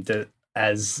anarchism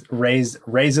as raised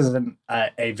as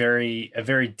a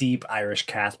very deep Irish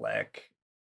Catholic.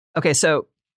 Okay, so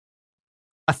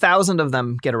 1,000 of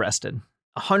them get arrested.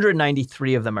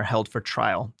 193 of them are held for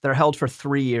trial. They're held for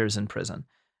 3 years in prison,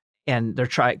 and they're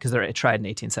tried in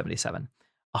 1877.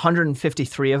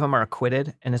 153 of them are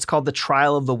acquitted, and it's called the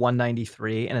Trial of the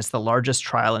 193, and it's the largest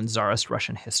trial in Tsarist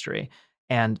Russian history.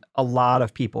 And a lot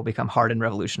of people become hardened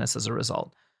revolutionists as a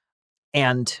result.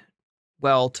 And,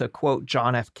 well, to quote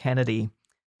John F. Kennedy,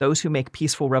 those who make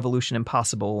peaceful revolution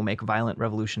impossible will make violent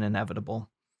revolution inevitable.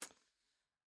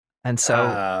 And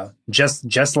so,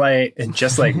 just like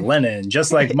Lenin,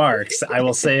 just like Marx, I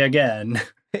will say again,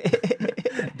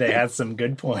 they had some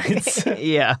good points.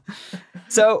 Yeah.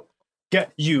 So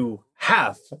you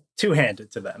have to hand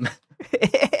it to them.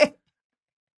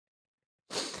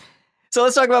 So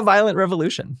let's talk about violent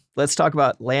revolution. Let's talk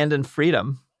about land and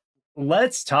freedom.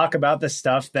 Let's talk about the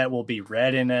stuff that will be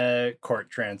read in a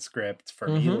court transcript for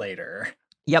me later.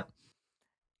 Yep.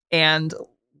 And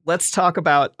let's talk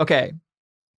about, okay,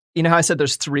 you know how I said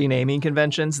there's 3 naming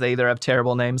conventions? They either have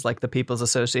terrible names like the People's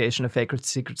Association of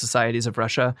Secret Societies of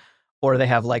Russia, or they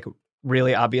have like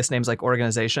really obvious names like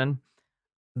organization.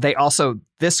 They also,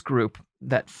 this group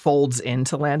that folds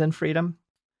into land and freedom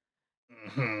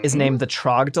is named the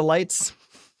Trogdolites,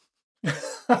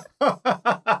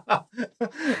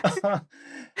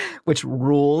 which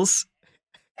rules.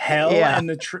 Hell, yeah. And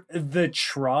the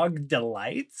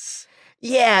Trogdolites?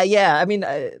 Yeah. I mean,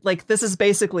 like this is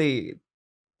basically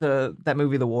that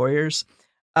movie, The Warriors.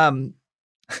 And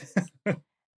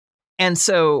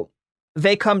so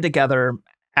they come together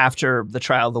after the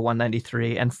trial of the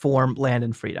 193 and form Land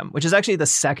and Freedom, which is actually the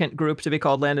second group to be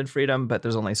called Land and Freedom, but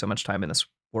there's only so much time in this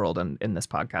world and in this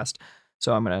podcast.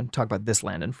 So I'm going to talk about this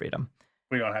Land and Freedom.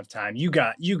 We don't have time. You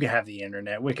have the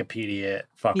internet, Wikipedia,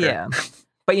 fucker. Yeah.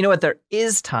 But you know what? There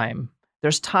is time.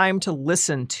 There's time to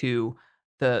listen to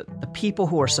the people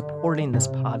who are supporting this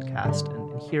podcast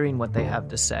and hearing what they have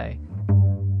to say.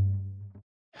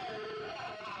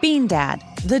 Bean Dad,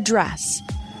 The Dress,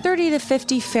 30 to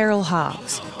 50 feral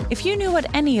hogs. If you knew what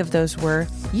any of those were,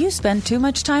 you spend too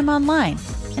much time online.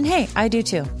 And hey, I do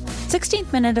too.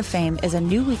 16th Minute of Fame is a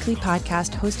new weekly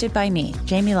podcast hosted by me,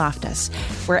 Jamie Loftus,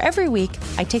 where every week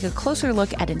I take a closer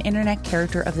look at an internet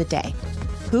character of the day.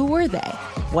 Who were they?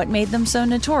 What made them so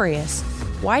notorious?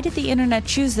 Why did the internet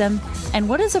choose them? And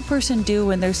what does a person do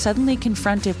when they're suddenly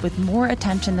confronted with more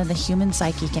attention than the human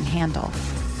psyche can handle?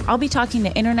 I'll be talking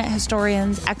to internet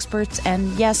historians, experts,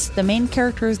 and yes, the main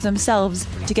characters themselves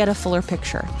to get a fuller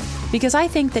picture. Because I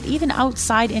think that even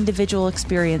outside individual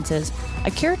experiences, a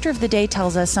character of the day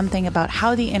tells us something about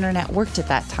how the internet worked at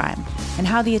that time and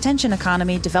how the attention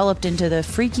economy developed into the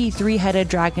freaky 3-headed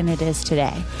dragon it is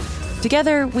today.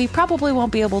 Together, we probably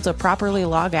won't be able to properly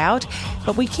log out,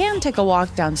 but we can take a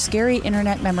walk down scary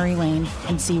internet memory lane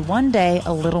and see one day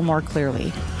a little more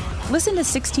clearly. Listen to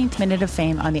 16th Minute of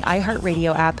Fame on the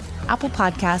iHeartRadio app, Apple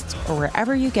Podcasts, or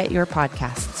wherever you get your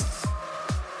podcasts.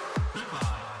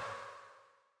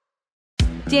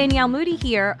 Danielle Moody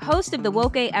here, host of the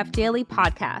Woke AF Daily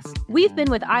podcast. We've been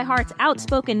with iHeart's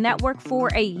Outspoken Network for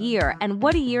a year, and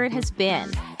what a year it has been.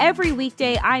 Every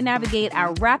weekday, I navigate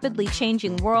our rapidly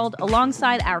changing world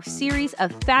alongside our series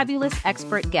of fabulous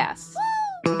expert guests.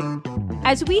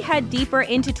 As we head deeper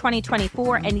into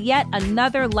 2024 and yet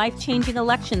another life-changing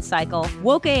election cycle,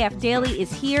 Woke AF Daily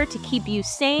is here to keep you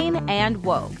sane and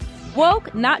woke.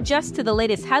 Woke not just to the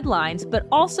latest headlines, but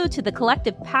also to the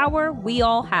collective power we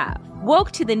all have.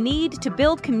 Woke to the need to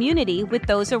build community with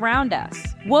those around us.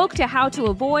 Woke to how to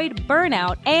avoid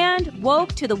burnout, and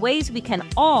woke to the ways we can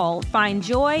all find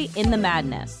joy in the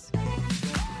madness.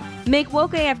 Make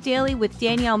Woke AF Daily with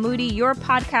Danielle Moody your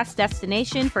podcast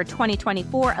destination for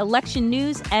 2024 election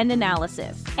news and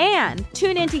analysis. And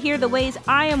tune in to hear the ways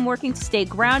I am working to stay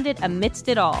grounded amidst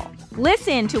it all.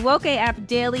 Listen to Woke AF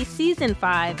Daily Season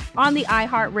 5 on the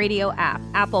iHeartRadio app,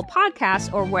 Apple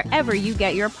Podcasts, or wherever you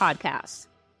get your podcasts.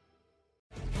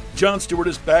 Jon Stewart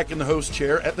is back in the host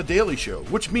chair at The Daily Show,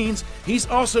 which means he's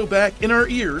also back in our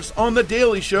ears on The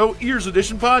Daily Show Ears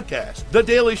Edition podcast. The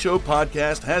Daily Show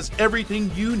podcast has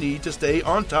everything you need to stay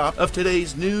on top of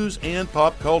today's news and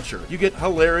pop culture. You get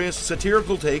hilarious,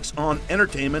 satirical takes on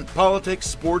entertainment, politics,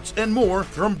 sports, and more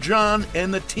from Jon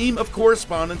and the team of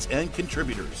correspondents and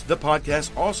contributors. The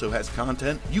podcast also has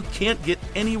content you can't get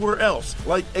anywhere else,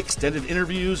 like extended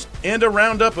interviews and a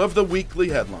roundup of the weekly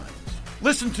headlines.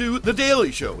 Listen to The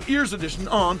Daily Show, Ears Edition,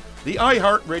 on the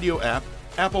iHeartRadio app,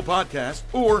 Apple Podcasts,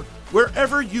 or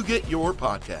wherever you get your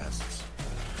podcasts.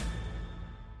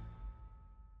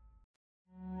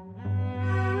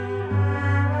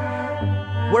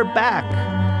 We're back,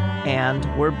 and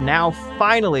we're now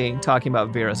finally talking about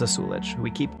Vera Zasulich, who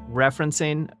we keep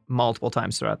referencing multiple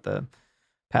times throughout the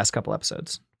past couple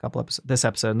episodes. This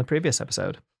episode and the previous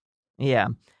episode. Yeah.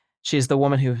 She's the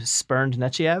woman who spurned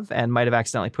Nechayev and might have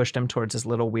accidentally pushed him towards his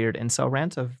little weird incel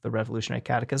rant of the Revolutionary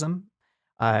Catechism.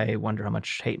 I wonder how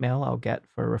much hate mail I'll get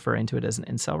for referring to it as an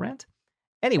incel rant.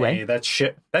 Anyway. Hey, that's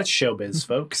showbiz,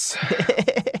 folks.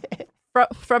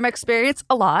 From experience,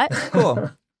 a lot.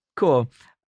 Cool.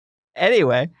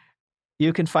 Anyway,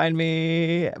 you can find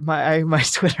me, my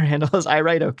Twitter handle is I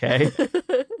write okay.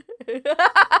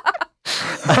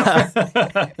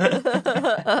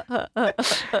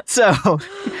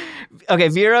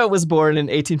 Vera was born in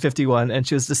 1851, and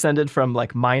she was descended from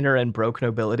like minor and broke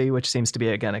nobility, which seems to be,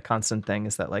 again, a constant thing,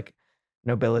 is that like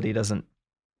nobility doesn't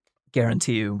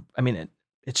guarantee you. I mean,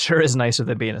 it sure is nicer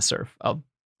than being a serf,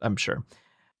 I'm sure.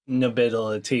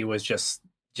 Nobility was just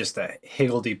a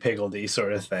higgledy-piggledy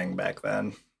sort of thing back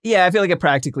then. Yeah, I feel like it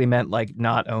practically meant like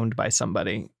not owned by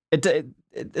somebody.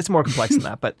 It's more complex than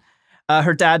that, but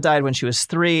her dad died when she was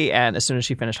 3, and as soon as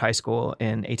she finished high school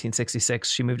in 1866,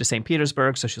 she moved to St.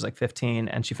 Petersburg, so she was like 15,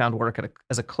 and she found work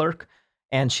as a clerk,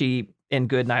 and she, in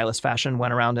good nihilist fashion,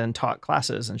 went around and taught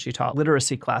classes, and she taught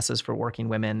literacy classes for working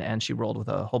women, and she rolled with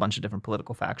a whole bunch of different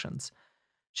political factions.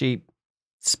 She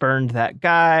spurned that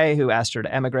guy who asked her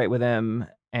to emigrate with him,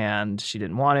 and she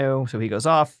didn't want to, so he goes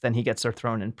off. Then he gets her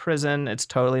thrown in prison. It's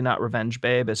totally not revenge,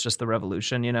 babe. It's just the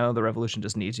revolution, The revolution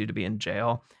just needs you to be in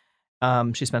jail.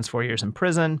 She spends 4 years in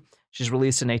prison. She's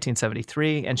released in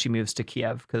 1873, and she moves to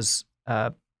Kiev because,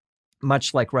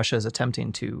 much like Russia is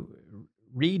attempting to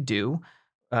redo,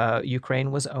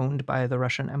 Ukraine was owned by the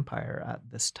Russian Empire at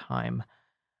this time.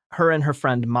 Her and her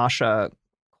friend Masha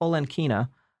Kolenkina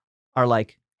are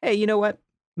like, hey, you know what?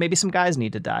 Maybe some guys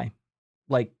need to die.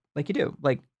 Like you do.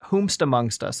 Like, whomst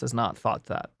amongst us has not thought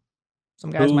that?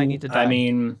 Some guys might need to die. I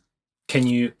mean, can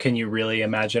you really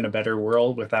imagine a better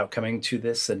world without coming to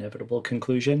this inevitable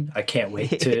conclusion? I can't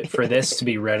wait for this to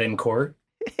be read in court.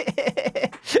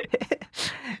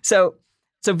 So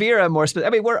Vera,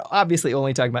 we're obviously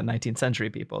only talking about 19th century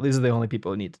people. These are the only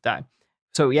people who need to die.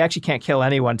 So we actually can't kill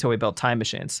anyone until we build time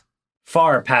machines.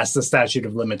 Far past the statute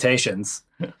of limitations.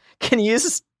 Can you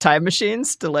use time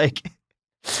machines to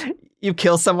you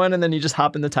kill someone and then you just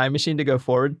hop in the time machine to go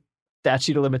forward?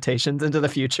 Statute of limitations into the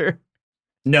future?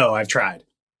 No, I've tried.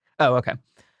 Oh, okay.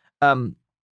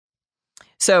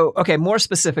 More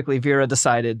specifically, Vera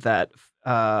decided that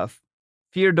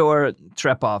Fyodor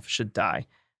Trepov should die.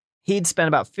 He'd spent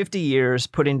about 50 years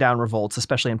putting down revolts,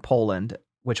 especially in Poland,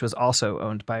 which was also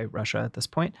owned by Russia at this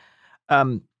point.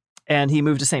 And he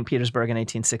moved to St. Petersburg in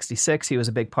 1866. He was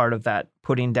a big part of that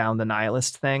putting down the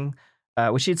nihilist thing,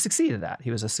 which he had succeeded at.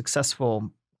 He was a successful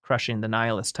crushing the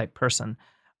nihilist type person.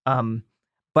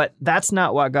 But that's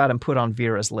not what got him put on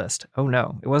Vera's list. Oh,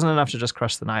 no. It wasn't enough to just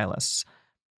crush the nihilists.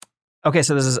 Okay,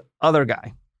 so there's this other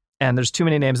guy. And there's too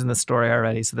many names in this story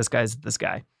already, so this guy's this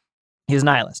guy. He was a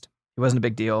nihilist. He wasn't a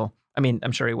big deal. I mean,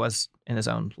 I'm sure he was in his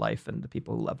own life and the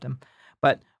people who loved him.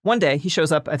 But one day he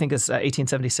shows up, I think it's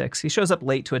 1876. He shows up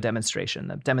late to a demonstration.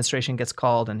 The demonstration gets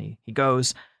called and he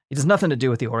goes. He does nothing to do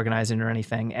with the organizing or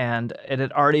anything. And it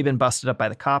had already been busted up by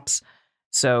the cops.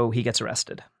 So he gets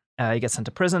arrested. He gets sent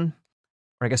to prison,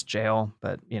 or I guess jail,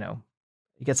 but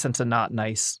he gets sent to not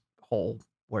nice hole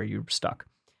where you're stuck.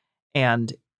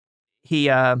 And he's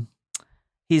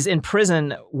in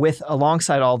prison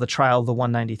alongside all the trial of the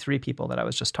 193 people that I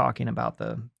was just talking about,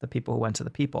 the people who went to the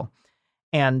people.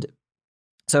 And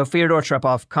so Fyodor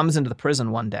Trepov comes into the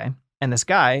prison one day, and this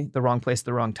guy, the wrong place,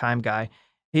 the wrong time guy,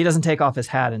 he doesn't take off his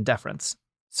hat in deference.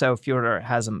 So Fyodor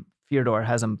has him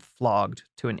flogged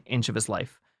to an inch of his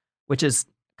life, which is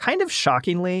kind of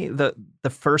shockingly the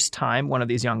first time one of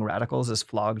these young radicals is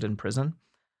flogged in prison.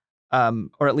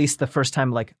 Or at least the first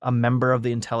time like a member of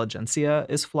the intelligentsia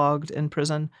is flogged in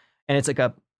prison. And it's like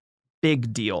a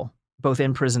big deal, both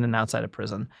in prison and outside of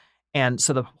prison. And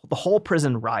so the whole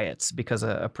prison riots because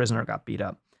a prisoner got beat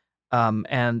up.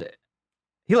 And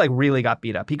he like really got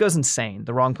beat up. He goes insane.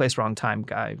 The wrong place, wrong time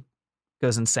guy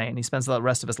goes insane. He spends the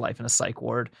rest of his life in a psych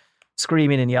ward,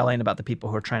 screaming and yelling about the people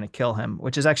who are trying to kill him,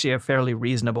 which is actually a fairly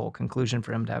reasonable conclusion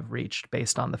for him to have reached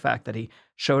based on the fact that he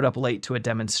showed up late to a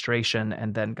demonstration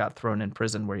and then got thrown in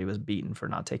prison where he was beaten for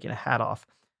not taking a hat off.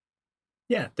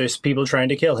 Yeah, there's people trying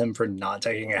to kill him for not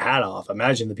taking a hat off.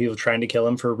 Imagine the people trying to kill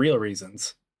him for real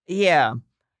reasons. Yeah.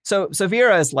 So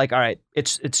Vera is like, all right,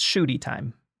 it's shooty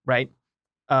time, right?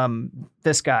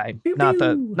 This guy, pew, not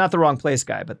the wrong place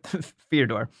guy, but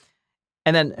Fyodor.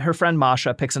 And then her friend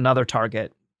Masha picks another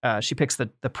target. She picks the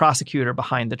prosecutor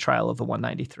behind the trial of the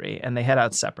 193, and they head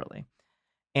out separately.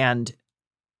 And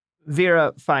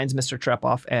Vera finds Mr.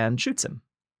 Trepov and shoots him.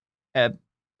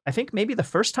 I think maybe the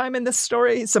first time in this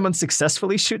story someone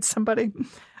successfully shoots somebody.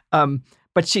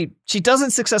 But she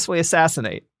doesn't successfully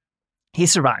assassinate. He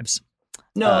survives.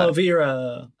 No,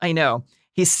 Vera. I know.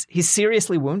 He's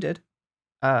seriously wounded.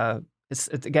 It's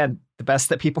again the best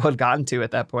that people had gotten to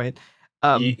at that point.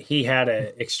 He had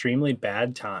an extremely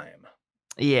bad time.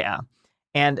 Yeah.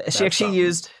 And she actually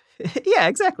used... Yeah,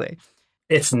 exactly.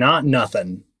 It's not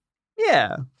nothing.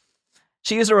 Yeah.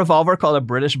 She used a revolver called a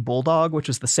British Bulldog, which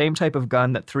was the same type of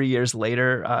gun that 3 years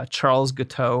later Charles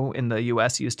Guiteau in the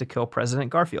U.S. used to kill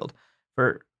President Garfield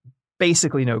for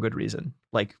basically no good reason.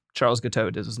 Like, Charles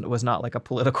Guiteau was not like a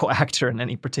political actor in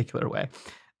any particular way.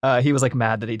 He was like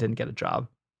mad that he didn't get a job.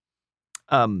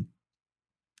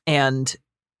 And...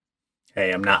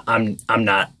 Hey, I'm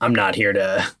not here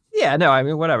to... Yeah, no, I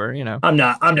mean, whatever, I'm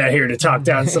not here to talk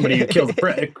down somebody who killed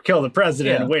the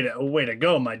president. Yeah. Way to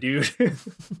go, my dude.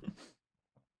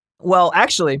 Well,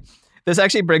 actually, this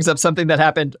actually brings up something that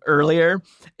happened earlier,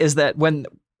 is that when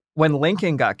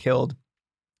Lincoln got killed,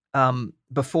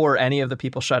 before any of the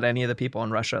people shot any of the people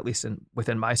in Russia, at least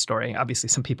within my story, obviously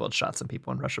some people had shot some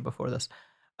people in Russia before this.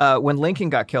 When Lincoln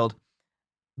got killed,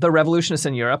 the revolutionists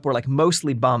in Europe were like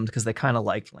mostly bummed because they kind of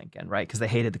liked Lincoln, right? Because they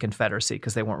hated the Confederacy,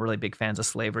 because they weren't really big fans of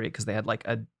slavery, because they had like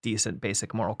a decent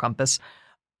basic moral compass.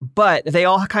 But they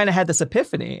all kind of had this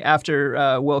epiphany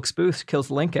after Wilkes Booth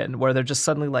kills Lincoln, where they're just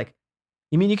suddenly like,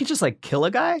 you mean you could just like kill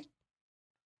a guy?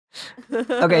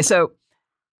 Okay, so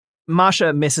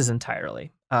Masha misses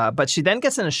entirely, but she then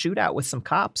gets in a shootout with some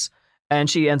cops, and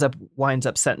she winds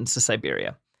up sentenced to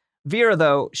Siberia. Vera,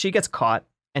 though, she gets caught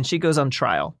and she goes on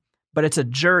trial. But it's a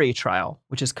jury trial,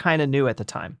 which is kind of new at the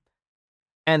time.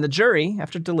 And the jury,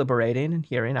 after deliberating and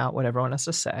hearing out what everyone has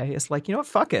to say, is like, you know what,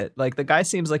 fuck it. Like, the guy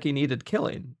seems like he needed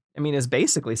killing. I mean, it's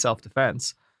basically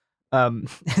self-defense. And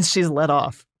she's let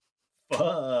off.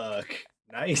 Fuck.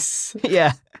 Nice.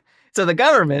 Yeah. So the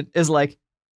government is like,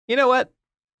 you know what?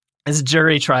 This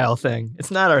jury trial thing,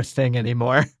 it's not our thing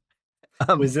anymore.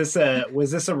 Was this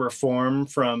a reform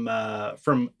from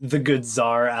the good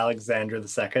Tsar Alexander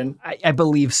II? I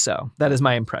believe so. That is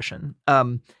my impression.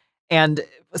 And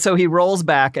so he rolls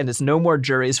back, and it's no more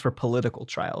juries for political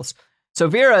trials. So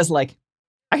Vera is like,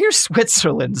 I hear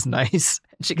Switzerland's nice.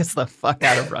 She gets the fuck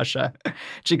out of Russia.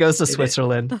 She goes to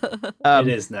Switzerland. It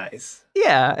is nice.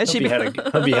 Yeah, and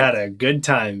hope you had a good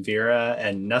time, Vera,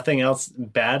 and nothing else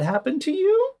bad happened to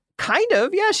you. Kind of,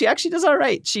 yeah. She actually does all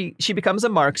right. She becomes a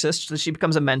Marxist. So she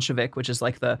becomes a Menshevik, which is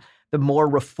like the more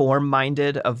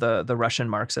reform-minded of the Russian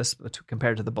Marxists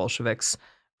compared to the Bolsheviks.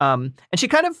 And she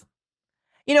kind of,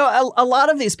 a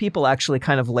lot of these people actually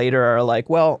kind of later are like,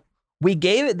 well, we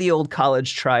gave it the old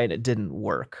college try and it didn't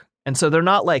work. And so they're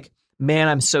not like, man,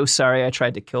 I'm so sorry I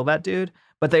tried to kill that dude.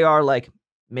 But they are like,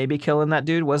 maybe killing that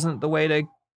dude wasn't the way to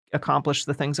accomplish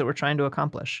the things that we're trying to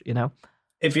accomplish, You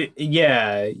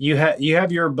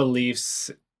have your beliefs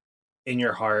in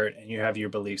your heart and you have your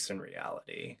beliefs in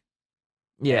reality.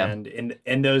 Yeah. And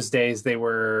in those days they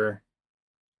were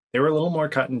they were a little more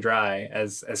cut and dry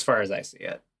as far as I see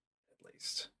it, at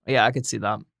least. Yeah, I could see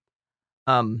that.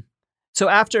 So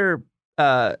after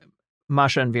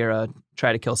Masha and Vera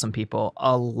try to kill some people,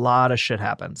 a lot of shit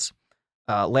happens.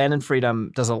 Land and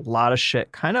Freedom does a lot of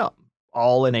shit, kind of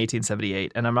all in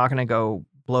 1878, and I'm not going to go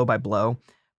blow by blow,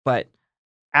 but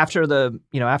after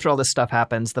all this stuff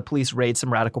happens, the police raid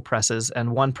some radical presses,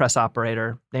 and one press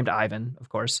operator named Ivan, of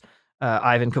course,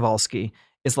 Ivan Kowalski,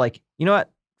 is like, you know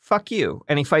what? Fuck you.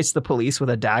 And he fights the police with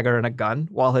a dagger and a gun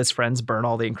while his friends burn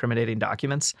all the incriminating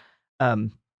documents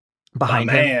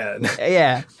behind him.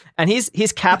 Yeah. And he's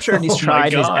captured and he's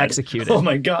tried, he's executed. Oh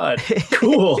my God.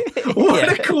 Cool.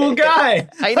 What a cool guy.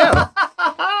 I know.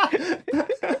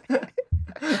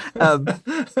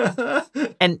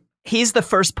 And he's the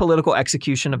first political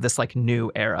execution of this like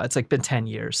new era. It's like been 10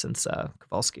 years since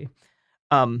Kowalski.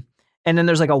 And then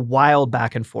there's like a wild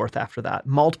back and forth after that.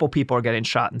 Multiple people are getting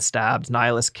shot and stabbed.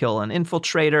 Nihilists kill an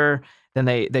infiltrator. Then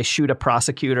they shoot a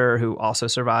prosecutor who also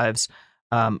survives.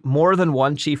 More than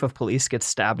one chief of police gets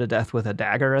stabbed to death with a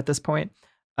dagger at this point.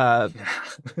 I'm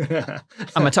going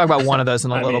to talk about one of those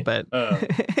in a little bit.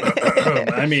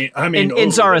 I mean, in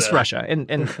Tsarist Russia,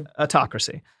 in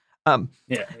autocracy. In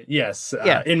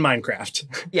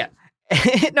Minecraft. Yeah.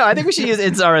 No, I think we should use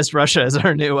in Tsarist Russia as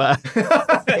our new in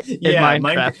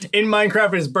Minecraft. In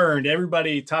Minecraft is burned.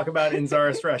 Everybody talk about in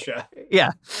Tsarist Russia.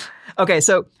 Yeah. Okay,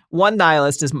 so one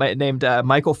nihilist is named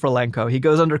Michael Frolenko. He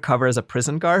goes undercover as a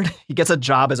prison guard. He gets a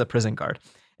job as a prison guard,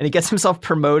 and he gets himself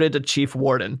promoted to chief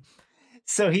warden.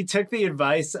 So he took the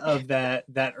advice of that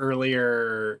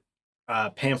earlier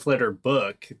pamphlet or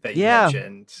book that you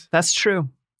mentioned. That's true.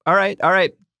 All right.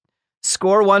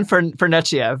 Score one for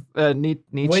Nechiev.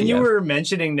 When you were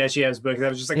mentioning Nechiev's book, I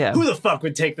was just like, who the fuck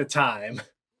would take the time?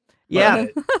 Yeah.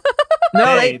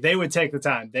 They would take the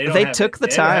time. They took the time.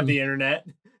 They don't have the internet.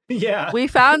 Yeah. We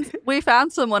found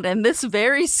someone in this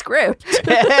very script.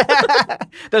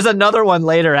 There's another one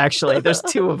later, actually. There's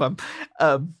two of them.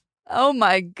 Oh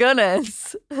my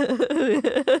goodness.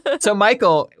 So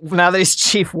Michael, now that he's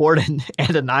chief warden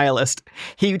and a nihilist,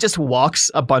 he just walks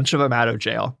a bunch of them out of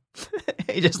jail.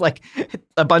 He just like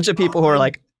a bunch of people who are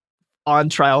like on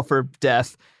trial for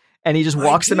death, and he just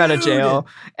walks them out of jail,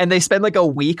 and they spend like a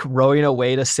week rowing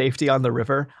away to safety on the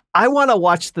river. I want to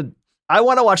watch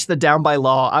the Down by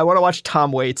Law. I want to watch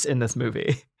Tom Waits in this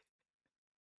movie.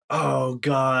 Oh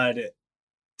God.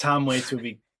 Tom Waits would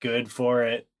be good for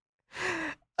it.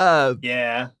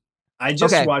 Yeah. I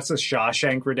just watched The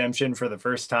Shawshank Redemption for the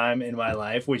first time in my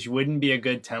life, which wouldn't be a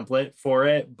good template for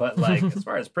it. But like, as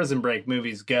far as Prison Break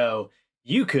movies go,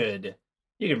 you could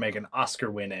make an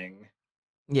Oscar-winning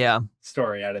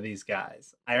story out of these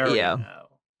guys. I already know.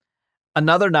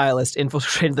 Another nihilist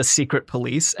infiltrated the secret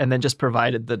police and then just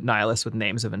provided the nihilists with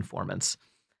names of informants.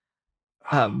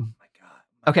 Oh my God.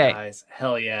 Okay. Guys,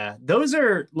 hell yeah. Those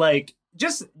are like,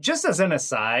 just as an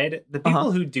aside, the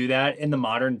people who do that in the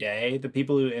modern day, the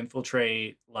people who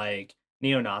infiltrate like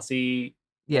neo-Nazi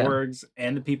orgs,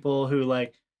 and the people who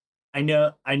like, I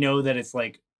know that it's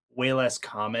like way less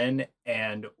common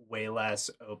and way less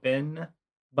open,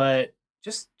 but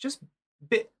just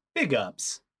big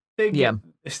ups,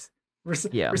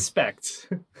 respect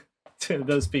to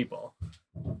those people.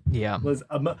 Yeah. Was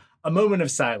a moment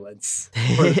of silence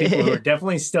for the people who are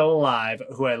definitely still alive,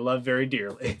 who I love very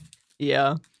dearly.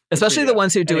 Yeah. Especially the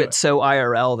ones who do it so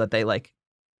IRL that they like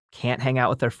can't hang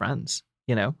out with their friends,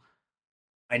 you know?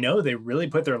 I know they really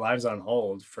put their lives on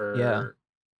hold for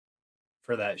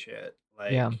that shit.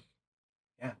 Like, yeah,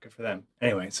 good for them.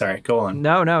 Anyway, sorry, go on.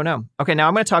 No. Okay, now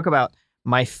I'm going to talk about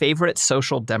my favorite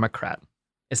social democrat.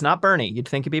 It's not Bernie. You'd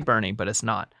think it'd be Bernie, but it's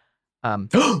not.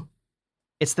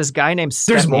 It's this guy named Stepniak.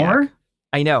 There's more?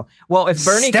 I know. Well, if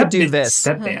Bernie could do this,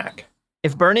 Stepniak.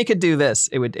 If Bernie could do this,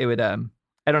 it would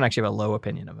I don't actually have a low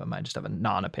opinion of him. I just have a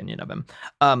non-opinion of him.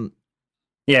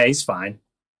 Yeah, he's fine.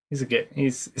 Seems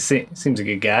a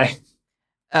good guy.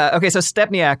 Okay, so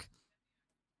Stepniak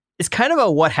is kind of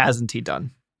a what hasn't he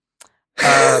done?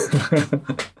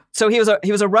 So he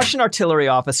was a Russian artillery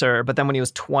officer, but then when he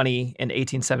was 20 in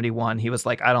 1871, he was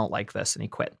like, I don't like this, and he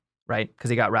quit, right? Because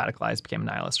he got radicalized, became a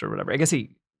nihilist or whatever. I guess he,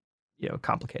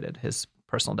 complicated his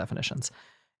personal definitions.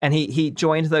 And he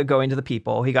joined the Going to the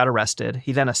People. He got arrested.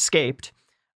 He then escaped.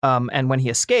 And when he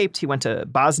escaped, he went to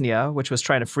Bosnia, which was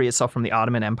trying to free itself from the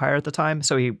Ottoman Empire at the time.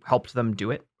 So he helped them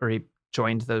do it, or he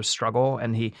joined the struggle.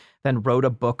 And he then wrote a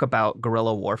book about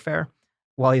guerrilla warfare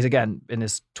while he's, again, in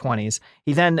his 20s.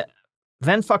 He then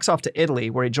fucks off to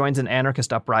Italy, where he joins an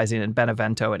anarchist uprising in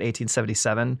Benevento in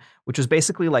 1877, which was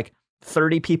basically like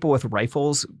 30 people with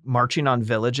rifles marching on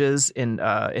villages in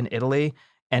Italy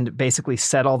and basically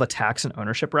set all the tax and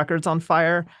ownership records on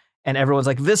fire. And everyone's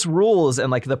like, this rules.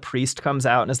 And like the priest comes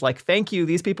out and is like, thank you.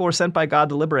 These people were sent by God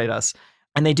to liberate us.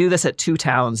 And they do this at 2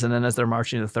 towns. And then as they're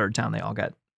marching to the 3rd town, they all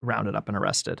get rounded up and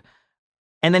arrested.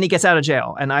 And then he gets out of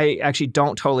jail. And I actually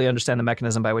don't totally understand the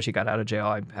mechanism by which he got out of jail.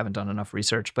 I haven't done enough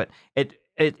research, but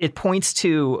it points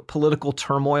to political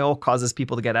turmoil causes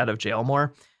people to get out of jail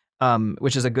more,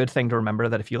 which is a good thing to remember,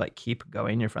 that if you like keep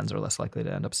going, your friends are less likely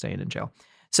to end up staying in jail.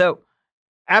 So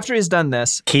after he's done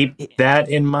this, keep that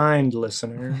in mind,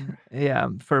 listener. Yeah,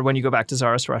 for when you go back to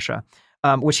Tsarist Russia,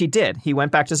 which he did. He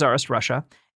went back to Tsarist Russia,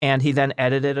 and he then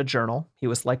edited a journal. He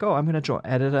was like, "Oh, I'm going to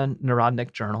edit a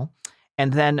Narodnik journal."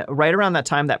 And then right around that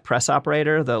time, that press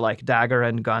operator, the like dagger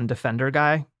and gun defender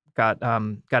guy, got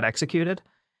executed.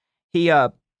 He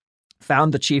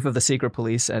found the chief of the secret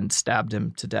police and stabbed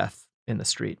him to death in the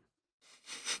street.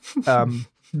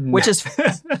 Which is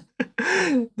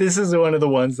this is one of the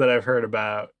ones that I've heard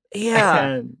about.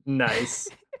 Yeah. Nice.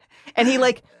 And he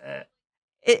like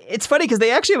it's funny because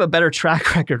they actually have a better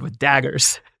track record with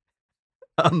daggers.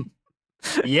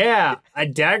 Yeah, a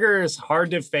dagger is hard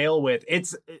to fail with.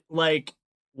 It's like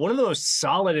one of the most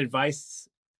solid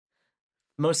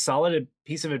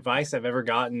piece of advice I've ever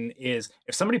gotten is,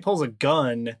 if somebody pulls a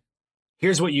gun,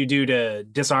 here's what you do to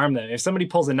disarm them. If somebody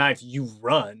pulls a knife, you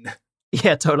run.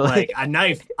 Yeah, totally. Like a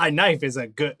knife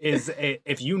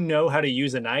if you know how to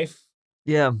use a knife.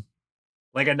 Yeah.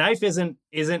 Like a knife isn't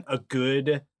a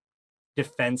good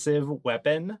defensive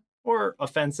weapon or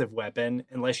offensive weapon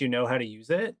unless you know how to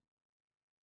use it.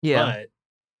 Yeah.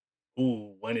 But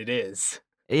when it is.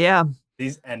 Yeah.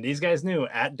 These guys knew,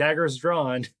 at daggers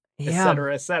drawn, yeah. et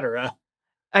cetera, et cetera.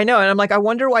 I know, and I'm like, I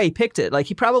wonder why he picked it. Like,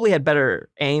 he probably had better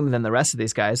aim than the rest of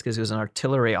these guys because he was an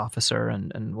artillery officer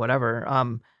and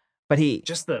whatever. But he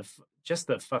just the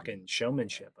fucking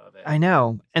showmanship of it. I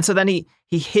know. And so then he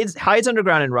hides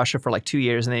underground in Russia for like 2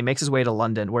 years, and then he makes his way to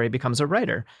London, where he becomes a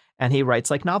writer, and he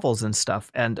writes like novels and stuff.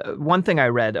 And one thing I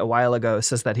read a while ago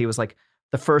says that he was like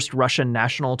the first Russian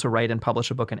national to write and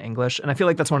publish a book in English. And I feel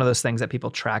like that's one of those things that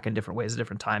people track in different ways at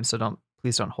different times. So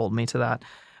please don't hold me to that.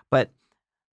 But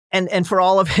and for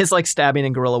all of his like stabbing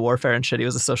and guerrilla warfare and shit, he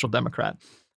was a social democrat.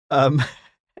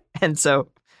 And so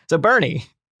Bernie,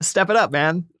 step it up,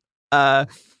 man. And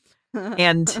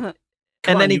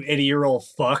then you 80-year-old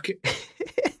fuck.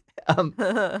 And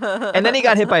then he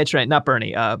got hit by a train. Not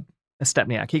Bernie,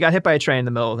 Stepniak. He got hit by a train in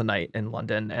the middle of the night in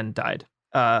London and died.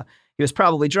 He was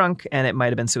probably drunk, and it might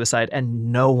have been suicide,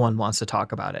 and no one wants to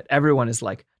talk about it. Everyone is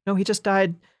like, no, he just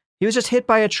died. He was just hit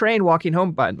by a train walking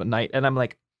home by night. And I'm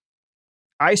like,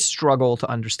 I struggle to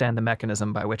understand the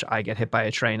mechanism by which I get hit by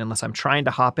a train unless I'm trying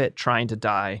to hop it, trying to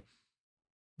die.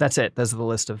 That's it. Those are the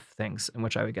list of things in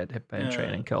which I would get hit by a train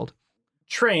and killed.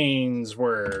 Trains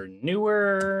were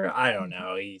newer. I don't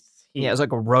know. Yeah, it was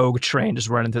like a rogue train just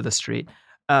running through the street.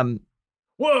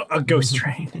 Whoa, a ghost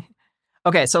train.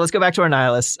 Okay, so let's go back to our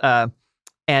nihilists.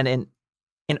 And in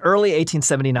early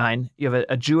 1879, you have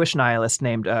a Jewish nihilist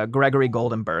named Gregory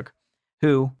Goldenberg,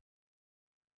 who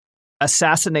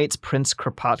assassinates Prince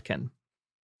Kropotkin,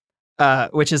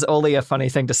 which is only a funny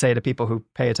thing to say to people who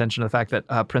pay attention to the fact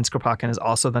that Prince Kropotkin is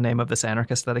also the name of this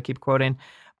anarchist that I keep quoting.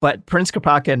 But Prince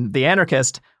Kropotkin, the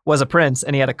anarchist, was a prince,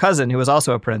 and he had a cousin who was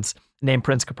also a prince named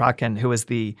Prince Kropotkin, who was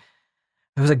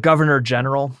a governor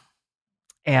general.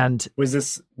 And was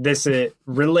this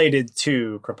related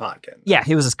to Kropotkin? Yeah,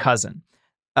 he was his cousin.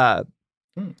 How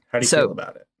do you feel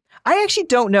about it? I actually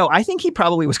don't know. I think he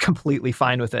probably was completely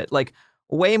fine with it. Like,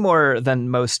 way more than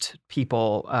most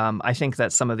people. I think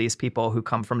that some of these people who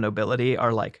come from nobility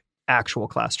are like actual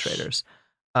class traders.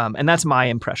 And that's my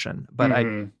impression, but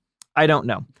I don't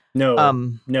know.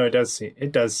 No,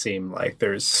 it does seem like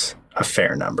there's a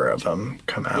fair number of them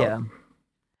come out. Yeah.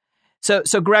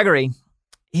 So Gregory,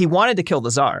 he wanted to kill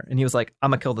the Tsar, and he was like,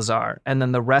 I'm gonna kill the Tsar. And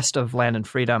then the rest of Land and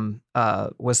Freedom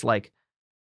was like,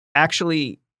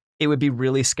 actually, it would be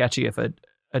really sketchy if a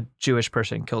Jewish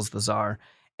person kills the Tsar.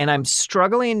 And I'm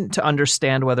struggling to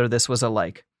understand whether this was a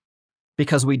like,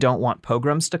 because we don't want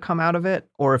pogroms to come out of it,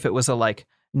 or if it was a like,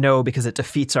 no, because it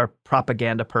defeats our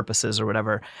propaganda purposes or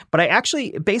whatever. But I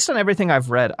actually, based on everything I've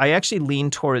read, I actually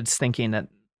lean towards thinking that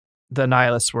the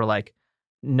nihilists were like,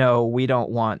 no, we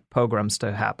don't want pogroms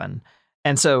to happen.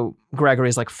 And so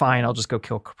Gregory's like, fine, I'll just go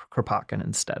kill Kropotkin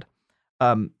instead.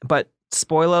 But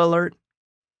spoiler alert,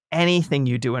 anything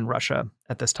you do in Russia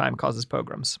at this time causes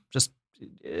pogroms. Just,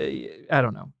 I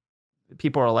don't know.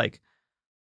 People are like,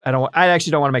 I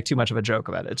actually don't want to make too much of a joke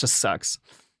about it. It just sucks.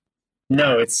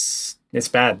 No, it's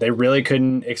bad. They really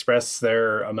couldn't express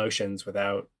their emotions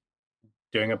without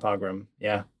doing a pogrom.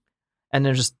 Yeah. And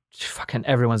they're just fucking,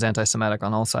 everyone's anti-Semitic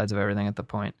on all sides of everything at the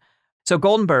point. So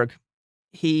Goldenberg,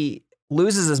 he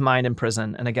loses his mind in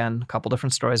prison. And again, a couple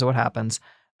different stories of what happens.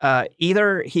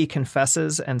 Either he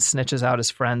confesses and snitches out his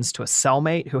friends to a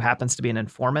cellmate who happens to be an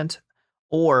informant,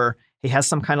 or he has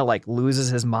some kind of like loses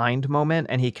his mind moment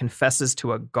and he confesses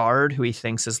to a guard who he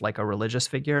thinks is like a religious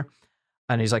figure.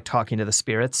 And he's like talking to the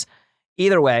spirits.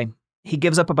 Either way, he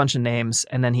gives up a bunch of names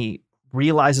and then he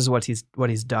realizes what he's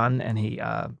done, and he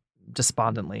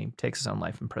despondently takes his own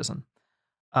life in prison.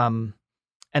 And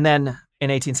then in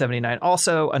 1879,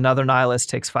 also another nihilist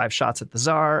takes 5 shots at the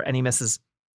Tsar, and he misses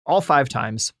all 5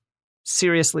 times.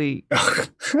 Seriously,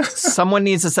 someone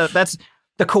needs to set. That's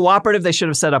the cooperative they should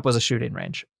have set up was a shooting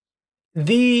range.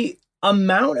 The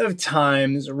amount of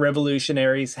times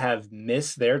revolutionaries have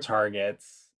missed their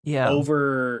targets,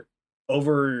 over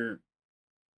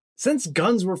since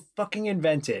guns were fucking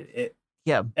invented.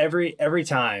 Every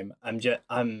time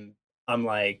I'm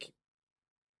like,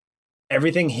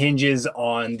 everything hinges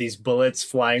on these bullets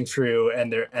flying through,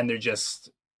 and they're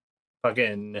just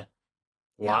fucking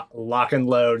lock and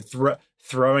load,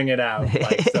 throwing it out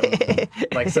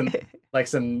like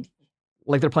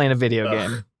they're playing a video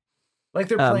game. Like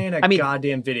they're playing a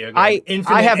goddamn video game.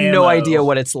 I have no idea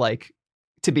what it's like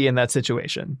to be in that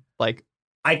situation. Like,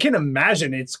 I can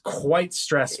imagine it's quite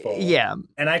stressful. Yeah.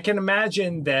 And I can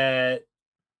imagine that,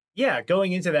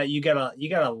 going into that, you got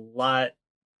a lot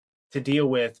to deal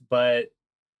with, but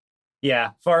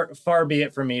far be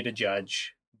it for me to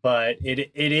judge. But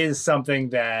it is something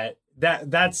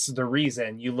that's the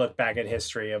reason you look back at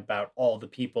history about all the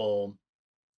people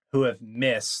who have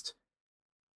missed,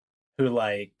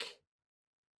 the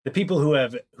people who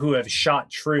have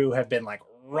shot true have been like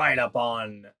right up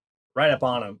on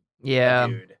them. Yeah.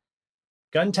 Dude.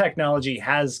 Gun technology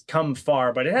has come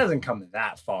far, but it hasn't come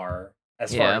that far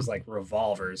as far as like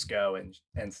revolvers go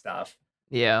and stuff.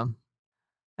 Yeah.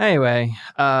 Anyway,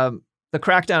 the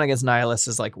crackdown against nihilists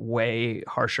is like way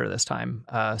harsher this time.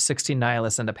 16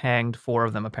 nihilists end up hanged, 14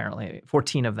 of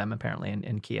them apparently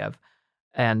in Kiev.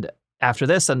 And after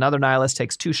this, another nihilist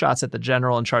takes 2 shots at the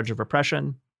general in charge of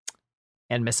repression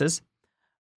and misses.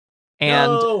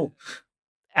 And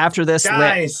after this,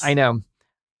 guys, I know.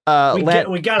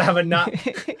 We gotta have a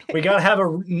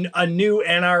new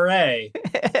NRA,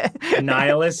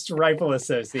 Nihilist Rifle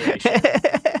Association.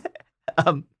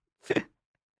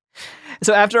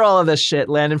 So after all of this shit,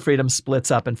 Land and Freedom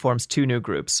splits up and forms 2 new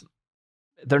groups.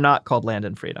 They're not called Land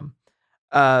and Freedom.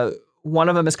 One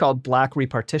of them is called Black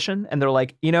Repartition, and they're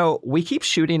like, we keep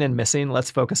shooting and missing.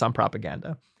 Let's focus on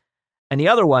propaganda. And the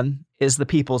other one is the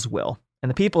People's Will, and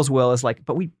the People's Will is like,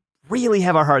 but we really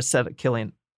have our hearts set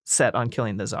on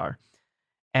killing the Tsar.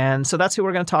 And so that's who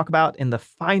we're going to talk about in the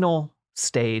final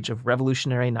stage of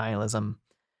revolutionary nihilism,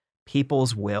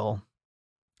 People's Will.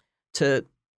 To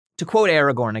quote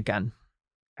Aragorn again,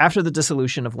 after the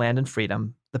dissolution of Land and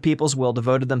Freedom, the People's Will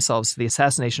devoted themselves to the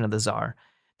assassination of the Tsar.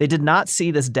 They did not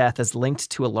see this death as linked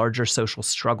to a larger social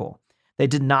struggle. They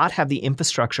did not have the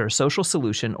infrastructure, social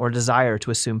solution, or desire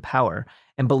to assume power,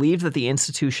 and believed that the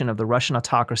institution of the Russian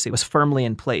autocracy was firmly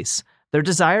in place. Their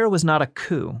desire was not a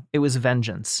coup, it was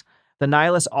vengeance. The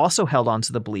nihilists also held on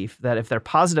to the belief that if their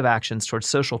positive actions towards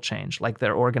social change, like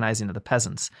their organizing of the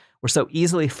peasants, were so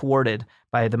easily thwarted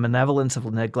by the malevolence of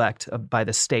neglect by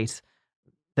the state,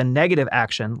 then negative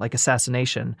action, like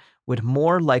assassination, would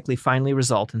more likely finally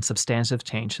result in substantive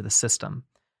change to the system.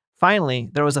 Finally,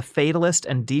 there was a fatalist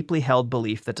and deeply held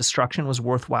belief that destruction was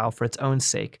worthwhile for its own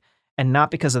sake, and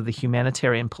not because of the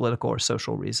humanitarian, political, or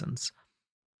social reasons.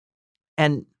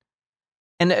 And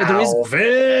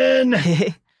Alvin!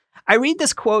 I read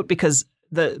this quote because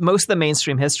most of the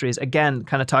mainstream history is, again,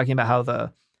 kind of talking about how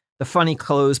the funny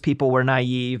clothes people were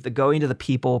naive, the going to the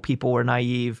people were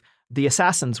naive, the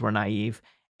assassins were naive.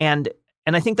 And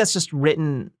I think that's just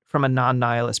written from a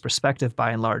non-nihilist perspective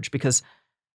by and large, because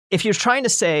if you're trying to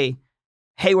say,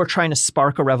 hey, we're trying to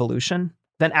spark a revolution,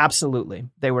 then absolutely,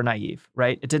 they were naive,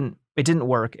 right? It didn't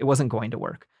work. It wasn't going to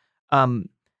work.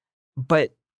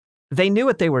 But they knew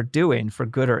what they were doing for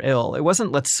good or ill. It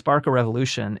wasn't let's spark a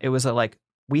revolution. It was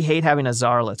we hate having a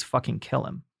Tsar, let's fucking kill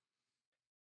him.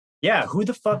 Yeah, who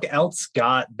the fuck else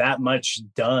got that much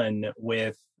done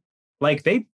with,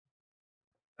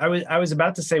 I was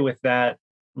about to say with that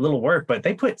little work, but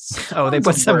they put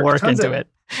some work into it.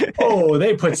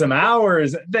 They put some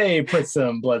hours, they put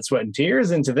some blood, sweat, and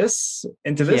tears into this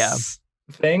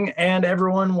thing, and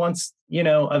everyone wants,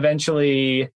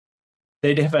 eventually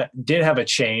they did have a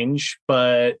change,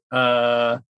 but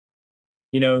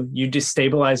you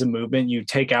destabilize a movement, you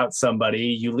take out somebody,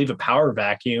 you leave a power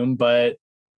vacuum, but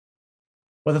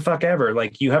what the fuck ever?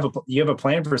 You have a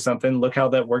plan for something. Look how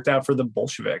that worked out for the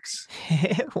Bolsheviks.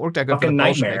 It worked out good for the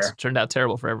Bolsheviks. Turned out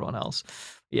terrible for everyone else.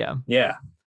 Yeah. Yeah.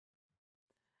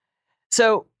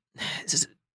 So,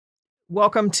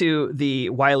 welcome to the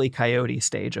Wile E. Coyote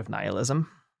stage of nihilism.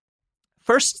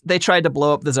 First, they tried to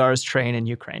blow up the Tsar's train in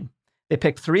Ukraine. They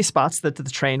picked 3 spots that the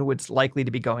train was likely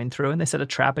to be going through, and they set a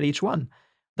trap at each one.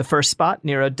 The first spot,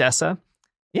 near Odessa,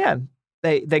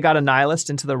 they got a nihilist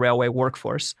into the railway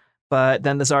workforce, but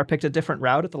then the Tsar picked a different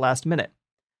route at the last minute.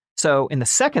 So in the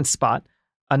second spot,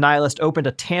 a nihilist opened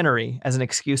a tannery as an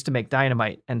excuse to make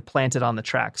dynamite and plant it on the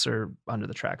tracks or under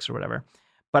the tracks or whatever.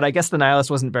 But I guess the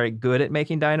nihilist wasn't very good at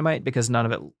making dynamite because none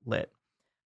of it lit.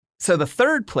 So the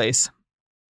third place,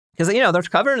 because, they're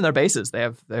covering their bases. They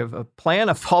have a plan,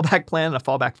 a fallback plan, and a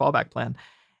fallback plan.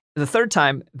 The third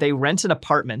time, they rent an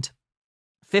apartment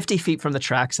 50 feet from the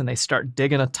tracks and they start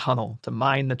digging a tunnel to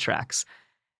mine the tracks.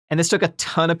 And this took a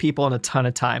ton of people and a ton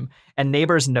of time. And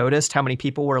neighbors noticed how many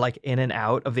people were like in and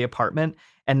out of the apartment.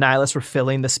 And nihilists were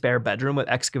filling the spare bedroom with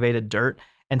excavated dirt.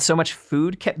 And so much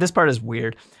food this part is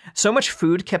weird. So much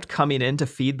food kept coming in to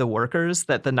feed the workers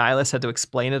that the nihilists had to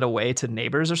explain it away to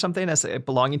neighbors or something as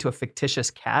belonging to a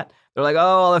fictitious cat. They're like, oh,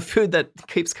 all the food that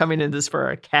keeps coming in is for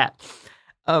our cat.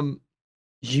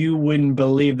 You wouldn't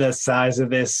believe the size of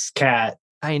this cat.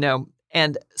 I know.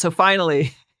 And so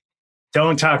finally...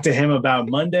 Don't talk to him about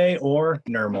Monday or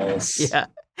Normals. Yeah.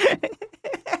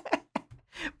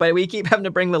 But we keep having to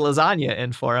bring the lasagna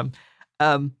in for him.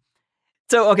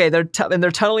 They're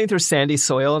tunneling through sandy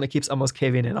soil and it keeps almost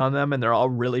caving in on them and they're all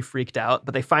really freaked out.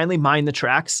 But they finally mine the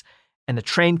tracks and the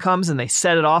train comes and they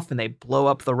set it off and they blow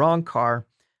up the wrong car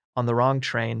on the wrong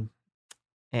train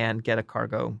and get a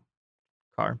cargo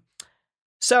car.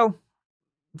 So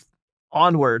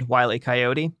onward, Wile E.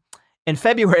 Coyote. In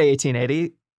February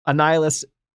 1880, a nihilist,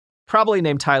 probably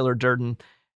named Tyler Durden,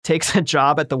 takes a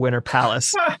job at the Winter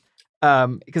Palace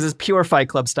because it's pure Fight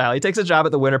Club style. He takes a job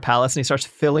at the Winter Palace and he starts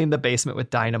filling the basement with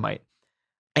dynamite.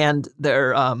 And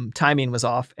their timing was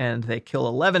off and they kill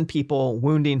 11 people,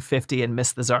 wounding 50 and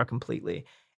miss the Tsar completely.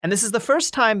 And this is the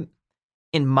first time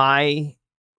in my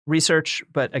research,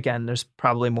 but again, there's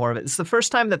probably more of it. It's the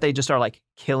first time that they just are like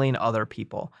killing other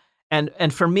people. And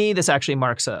for me, this actually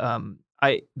marks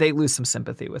they lose some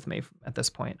sympathy with me at this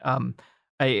point.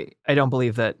 I don't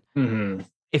believe that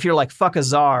if you're like, fuck a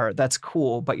czar, that's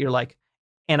cool. But you're like,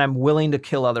 and I'm willing to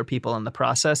kill other people in the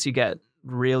process, you get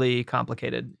really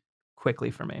complicated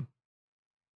quickly for me.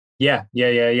 Yeah.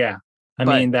 I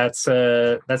mean, that's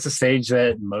a stage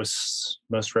that most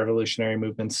revolutionary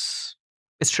movements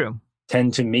it's true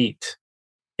tend to meet.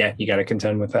 Yeah, you got to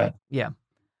contend with that. Yeah.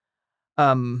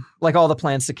 Like all the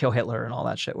plans to kill Hitler and all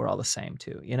that shit were all the same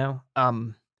too,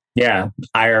 Yeah,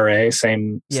 IRA,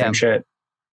 same shit.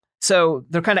 So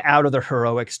they're kind of out of their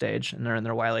heroic stage and they're in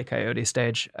their Wile E. Coyote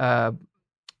stage.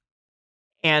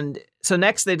 And so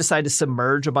next they decide to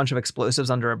submerge a bunch of explosives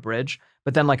under a bridge,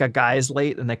 but then like a guy's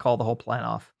late and they call the whole plan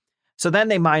off. So then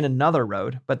they mine another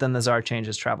road, but then the Tsar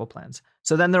changes travel plans.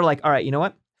 So then they're like, all right, you know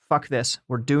what? Fuck this.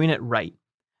 We're doing it right.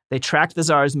 They tracked the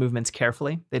Tsar's movements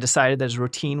carefully. They decided that his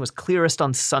routine was clearest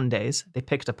on Sundays. They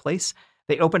picked a place.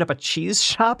 They opened up a cheese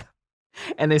shop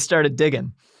and they started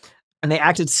digging. And they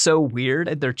acted so weird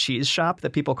at their cheese shop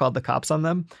that people called the cops on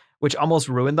them, which almost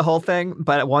ruined the whole thing.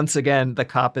 But once again, the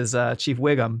cop is Chief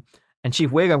Wiggum. And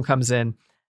Chief Wiggum comes in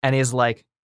and he's like,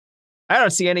 I don't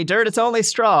see any dirt. It's only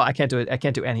straw. I can't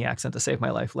do any accent to save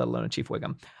my life, let alone a Chief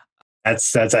Wiggum.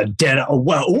 That's a dead.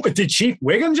 Well, did Chief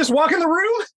Wiggum just walk in the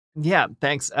room? Yeah,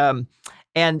 thanks.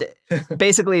 And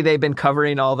basically they've been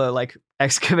covering all the like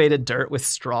excavated dirt with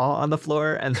straw on the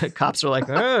floor and the cops are like,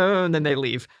 oh, and then they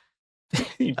leave.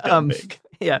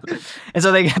 Yeah. And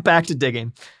so they get back to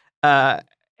digging.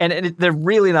 And they're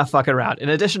really not fucking around. In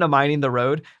addition to mining the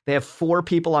road, they have 4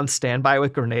 people on standby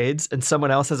with grenades and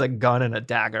someone else has a gun and a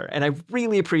dagger. And I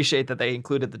really appreciate that they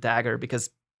included the dagger because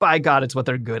by God, it's what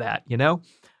they're good at,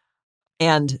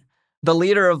 And the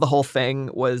leader of the whole thing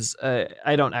was,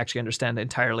 I don't actually understand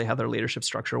entirely how their leadership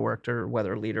structure worked or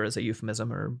whether leader is a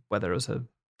euphemism or whether it was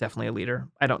definitely a leader.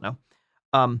 I don't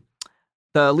know.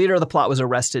 The leader of the plot was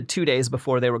arrested 2 days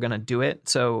before they were going to do it.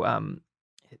 So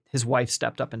his wife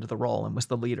stepped up into the role and was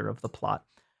the leader of the plot.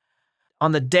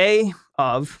 On the day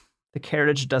of, the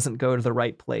carriage doesn't go to the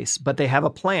right place, but they have a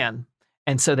plan.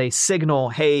 And so they signal,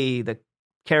 hey, the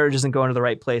carriage isn't going to the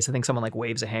right place. I think someone like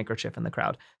waves a handkerchief in the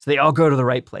crowd. So they all go to the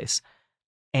right place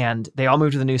and they all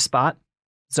move to the new spot.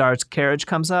 Tsar's carriage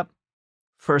comes up.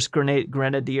 First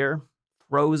grenadier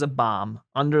throws a bomb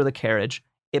under the carriage.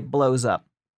 It blows up.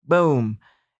 Boom.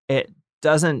 It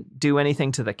doesn't do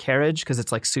anything to the carriage because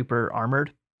it's like super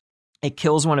armored. It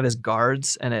kills one of his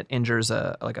guards and it injures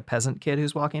a peasant kid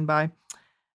who's walking by.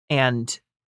 And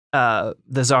the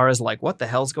Tsar is like, what the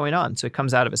hell's going on? So he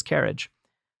comes out of his carriage.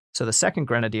 So the second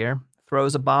grenadier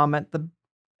throws a bomb at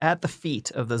at the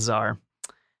feet of the Tsar.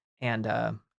 And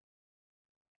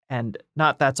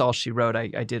not that's all she wrote.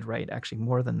 I did write actually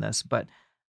more than this, but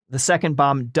the second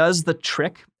bomb does the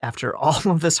trick after all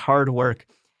of this hard work.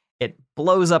 It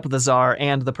blows up the Tsar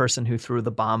and the person who threw the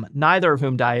bomb, neither of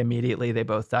whom die immediately. They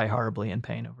both die horribly in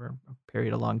pain over a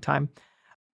period of long time.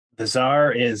 The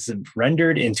Tsar is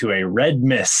rendered into a red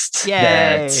mist Yay!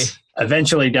 That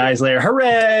eventually dies later.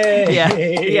 Hooray! Yeah.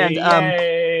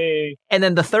 And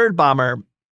then the third bomber,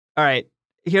 all right,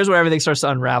 here's where everything starts to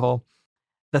unravel.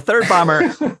 The third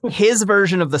bomber, his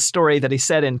version of the story that he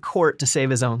said in court to save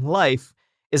his own life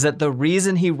is that the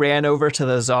reason he ran over to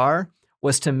the Tsar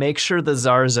was to make sure the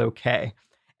Tsar's okay.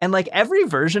 And like every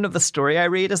version of the story I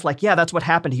read is like, yeah, that's what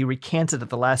happened. He recanted at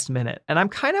the last minute. And I'm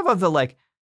kind of the like,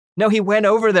 no, he went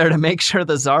over there to make sure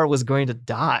the Tsar was going to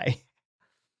die.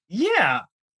 Yeah.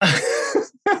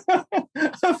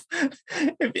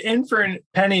 If in for a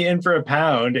penny, in for a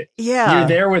pound. Yeah. You're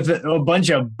there with a bunch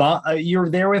of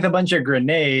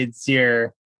grenades.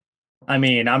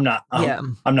 I'm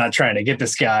not trying to get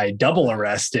this guy double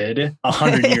arrested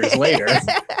 100 years later.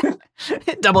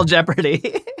 Double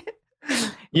jeopardy.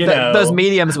 Those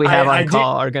mediums we have on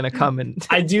call are going to come and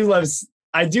I do love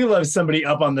somebody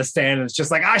up on the stand and it's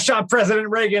just like, I shot President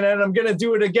Reagan and I'm going to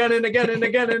do it again and again and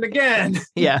again and again.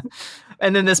 Yeah.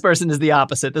 And then this person is the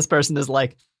opposite. This person is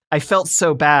like, I felt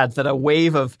so bad that a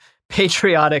wave of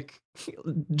patriotic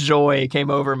joy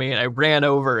came over me and I ran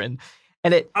over and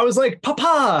I was like,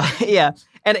 Papa. Yeah.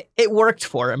 And it worked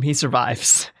for him. He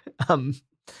survives.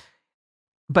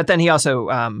 But then he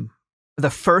also, the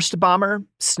first bomber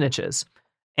snitches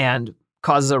and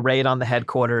causes a raid on the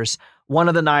headquarters. One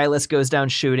of the nihilists goes down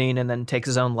shooting and then takes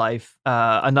his own life.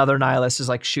 Another nihilist is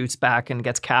like shoots back and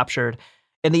gets captured.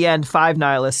 In the end, 5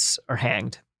 nihilists are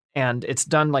hanged. And it's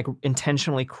done like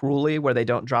intentionally cruelly where they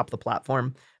don't drop the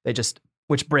platform.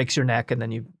 Which breaks your neck and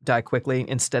then you die quickly.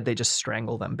 Instead, they just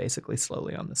strangle them basically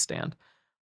slowly on the stand.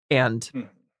 And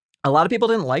a lot of people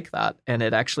didn't like that. And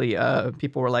it actually,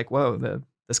 people were like, whoa,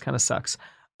 this kind of sucks.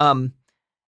 And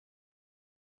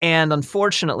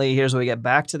unfortunately, here's where we get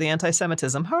back to the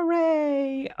anti-Semitism.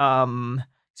 Hooray! So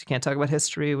you can't talk about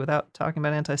history without talking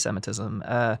about anti-Semitism.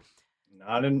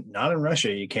 Not in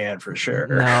Russia, you can't for sure.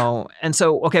 No. And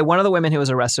so, okay, one of the women who was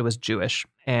arrested was Jewish.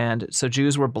 And so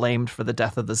Jews were blamed for the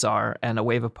death of the Tsar, and a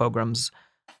wave of pogroms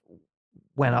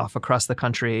went off across the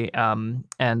country and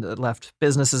left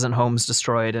businesses and homes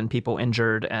destroyed and people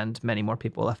injured, and many more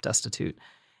people left destitute.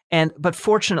 But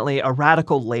fortunately, a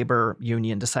radical labor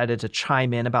union decided to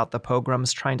chime in about the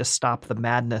pogroms, trying to stop the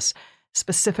madness.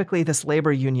 Specifically, this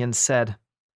labor union said,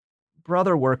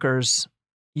 "Brother workers,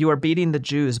 you are beating the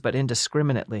Jews, but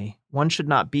indiscriminately. One should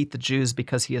not beat the Jews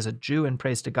because he is a Jew and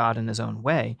prays to God in his own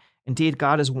way. Indeed,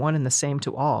 God is one and the same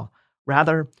to all.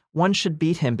 Rather, one should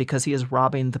beat him because he is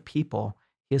robbing the people.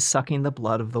 He is sucking the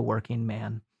blood of the working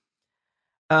man."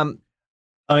 Oh,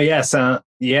 yes.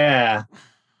 Yeah.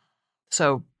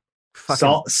 So,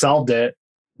 solved it.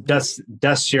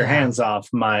 Dust your hands off,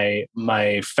 my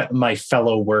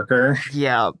fellow worker.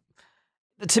 Yeah.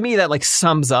 To me, that like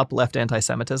sums up left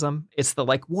anti-Semitism. It's the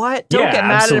like, what? Don't get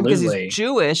mad at him because he's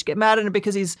Jewish. Get mad at him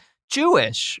because he's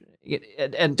Jewish.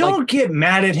 And don't get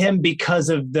mad at him because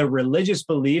of the religious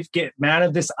belief. Get mad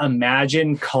at this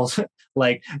imagined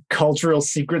cultural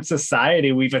secret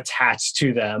society we've attached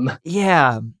to them.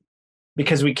 Yeah.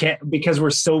 Because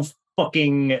we're so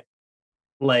fucking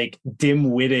like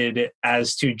dim-witted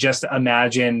as to just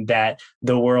imagine that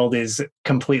the world is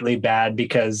completely bad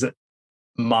because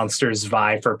monsters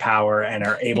vie for power and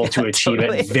are able to achieve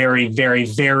it very, very,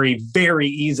 very, very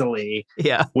easily.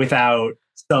 Yeah. Without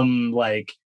some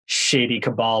like shady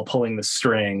cabal pulling the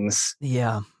strings.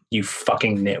 Yeah. You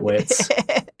fucking nitwits.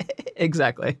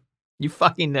 Exactly. You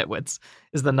fucking nitwits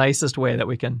is the nicest way that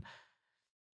we can.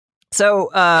 So,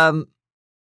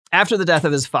 after the death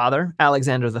of his father,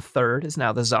 Alexander III is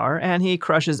now the Tsar, and he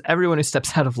crushes everyone who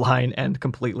steps out of line and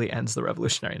completely ends the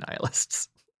revolutionary nihilists.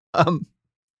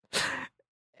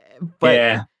 But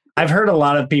yeah, I've heard a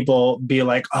lot of people be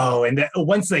like, "Oh, and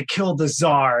once they killed the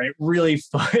Tsar, it really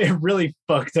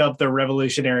fucked up the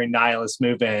revolutionary nihilist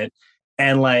movement."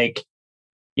 And like,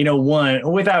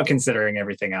 one without considering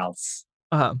everything else.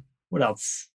 What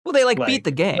else? Well, they beat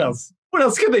the game. What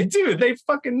else could they do? They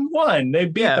fucking won. They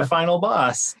beat the final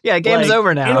boss. Yeah, game's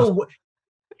over now.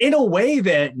 In a way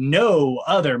that no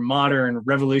other modern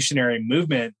revolutionary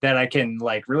movement that I can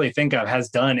really think of has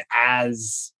done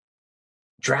as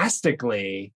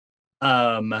drastically,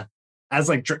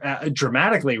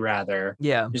 dramatically rather.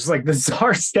 Yeah. Just like the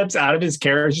Tsar steps out of his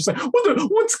carriage, just like,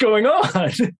 what's going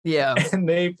on? Yeah. And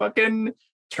they fucking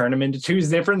turn him into 2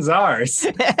 different Tsars.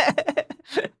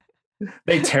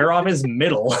 They tear off his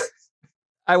middle.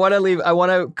 I want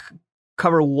to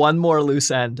cover one more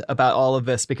loose end about all of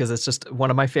this because it's just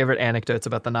one of my favorite anecdotes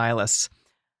about the Nihilists.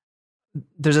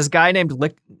 There's this guy named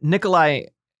Nikolai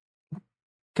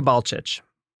Kibalchich,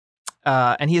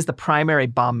 and he's the primary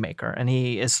bomb maker, and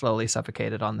he is slowly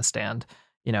suffocated on the stand,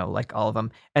 like all of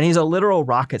them. And he's a literal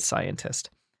rocket scientist.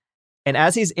 And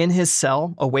as he's in his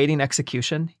cell awaiting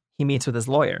execution, he meets with his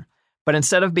lawyer. But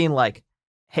instead of being like,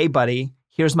 hey, buddy,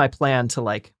 here's my plan to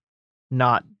like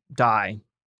not die,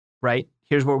 right?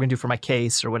 Here's what we're going to do for my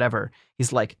case or whatever.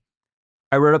 He's like,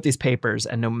 I wrote up these papers,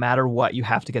 and no matter what, you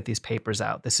have to get these papers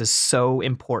out. This is so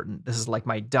important. This is like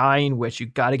my dying wish. You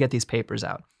got to get these papers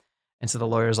out. And so the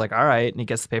lawyer's like, all right. And he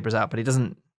gets the papers out, but he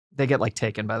doesn't, they get like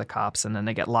taken by the cops and then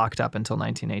they get locked up until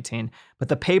 1918. But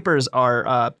the papers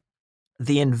are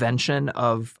the invention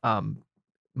of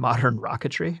modern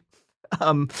rocketry.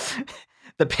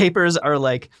 The papers are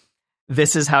like,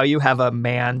 this is how you have a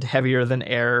manned heavier than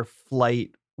air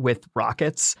flight with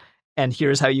rockets. And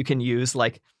here's how you can use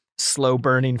like slow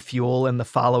burning fuel in the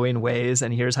following ways.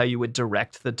 And here's how you would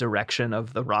direct the direction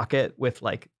of the rocket with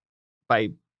like,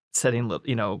 by setting,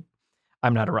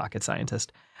 I'm not a rocket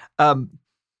scientist. And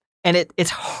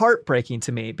it's heartbreaking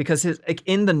to me because like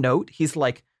in the note, he's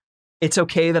like, it's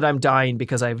okay that I'm dying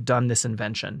because I've done this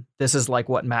invention. This is like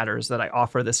what matters, that I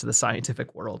offer this to the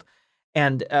scientific world.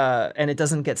 And it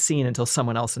doesn't get seen until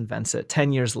someone else invents it.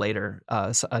 10 years later,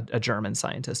 a German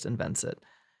scientist invents it.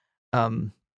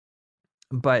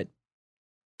 But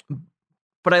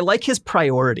I like his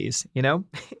priorities,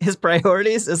 His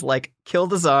priorities is like kill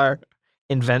the Tsar,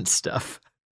 invent stuff.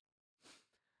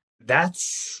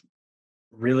 That's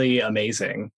really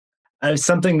amazing.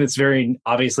 Something that's very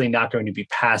obviously not going to be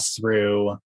passed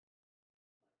through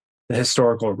the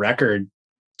historical record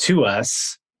to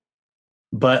us.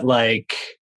 But like,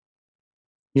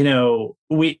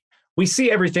 we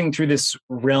see everything through this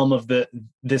realm of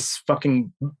this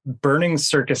fucking burning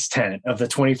circus tent of the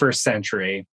 21st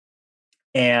century.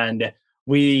 And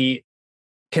we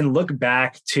can look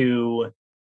back to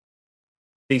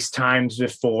these times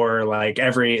before, like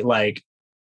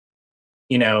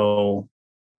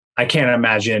I can't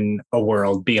imagine a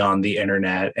world beyond the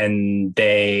internet and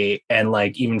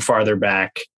like even farther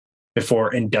back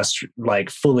before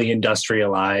fully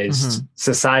industrialized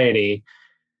society,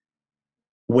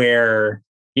 where,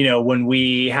 when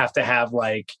we have to have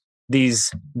like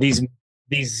these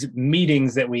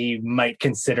meetings that we might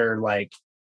consider like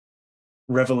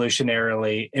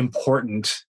revolutionarily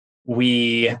important,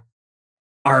 we're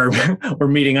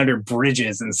meeting under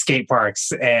bridges and skate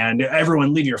parks, and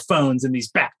everyone leave your phones in these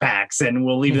backpacks and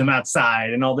we'll leave them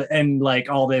outside and all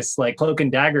this like cloak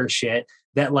and dagger shit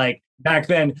that like back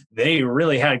then they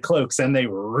really had cloaks and they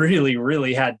really,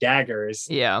 really had daggers.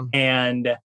 Yeah.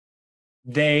 And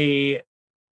they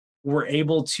were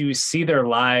able to see their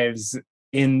lives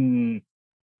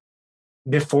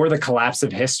before the collapse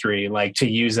of history, like to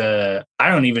use I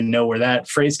don't even know where that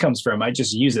phrase comes from. I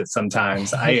just use it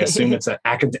sometimes. I assume it's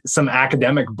some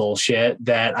academic bullshit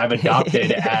that I've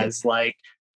adopted as like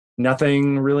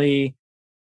nothing really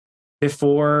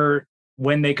before,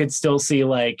 when they could still see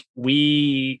like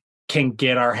we can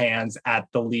get our hands at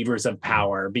the levers of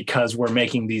power because we're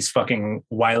making these fucking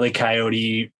Wile E.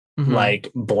 Coyote like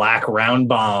black round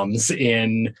bombs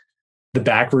in the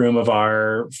back room of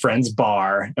our friend's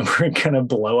bar, and we're gonna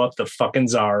blow up the fucking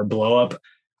Tsar, blow up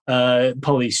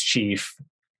police chief,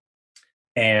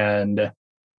 and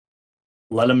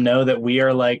let them know that we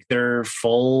are like their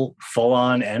full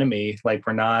on enemy. Like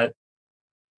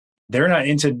they're not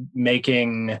into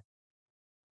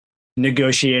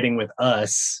negotiating with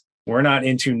us. We're not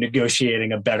into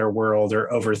negotiating a better world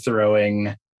or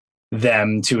overthrowing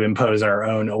them to impose our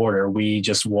own order. We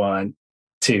just want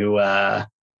to, we're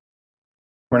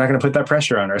not going to put that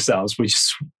pressure on ourselves. We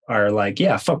just are like,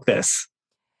 yeah, fuck this.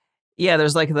 Yeah.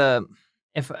 There's like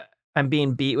if I'm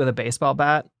being beat with a baseball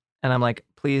bat and I'm like,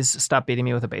 please stop beating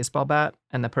me with a baseball bat.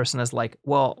 And the person is like,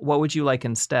 well, what would you like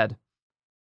instead?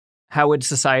 How would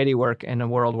society work in a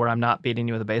world where I'm not beating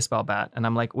you with a baseball bat? And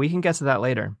I'm like, we can get to that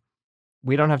later.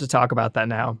 We don't have to talk about that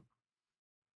now.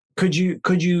 Could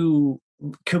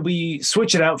we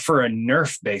switch it out for a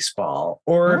Nerf baseball?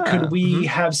 Or could we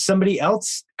have somebody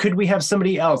else? Could we have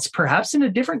somebody else, perhaps in a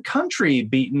different country,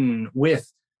 beaten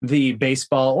with the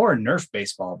baseball or Nerf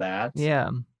baseball bat? Yeah.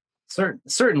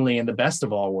 Certainly in the best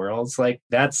of all worlds. Like,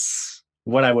 that's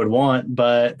what I would want.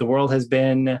 But the world has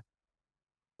been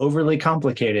overly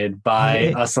complicated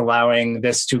by us allowing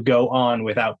this to go on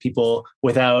without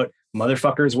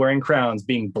motherfuckers wearing crowns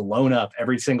being blown up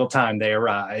every single time they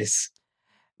arise.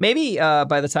 Maybe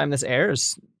by the time this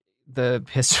airs, the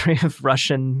history of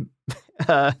Russian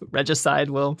regicide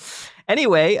will.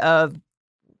 Anyway,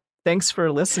 thanks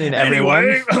for listening, everyone.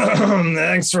 Anyway,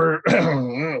 thanks for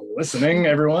listening,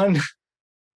 everyone.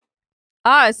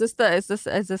 Is this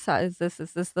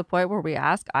the point where we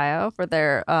ask IO for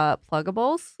their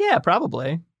pluggables? Yeah,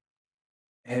 probably.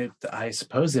 I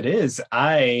suppose it is.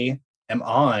 I am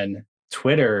on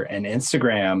Twitter and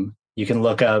Instagram. You can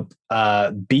look up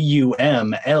BUMLUNG,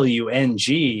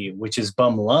 which is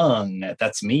Bumlung.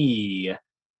 That's me.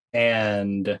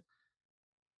 And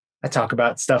I talk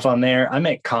about stuff on there. I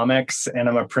make comics and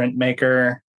I'm a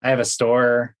printmaker. I have a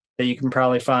store that you can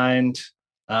probably find.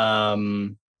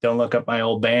 Don't look up my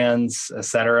old bands,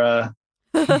 etc.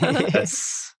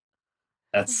 That's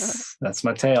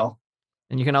my tale.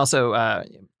 And you can also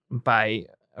buy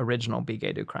original Be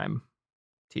Gay Do Crime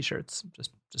t-shirts.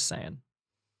 Just saying.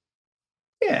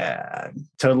 Yeah,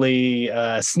 totally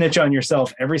snitch on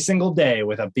yourself every single day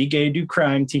with a Be Gay Do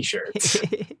Crime t-shirt.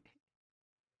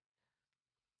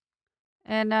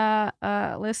 And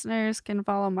listeners can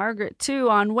follow Margaret too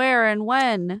on where and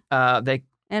when. They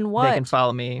can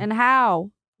follow me. And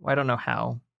how. Well, I don't know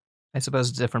how. I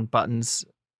suppose different buttons.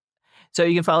 So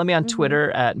you can follow me on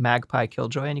Twitter at Magpie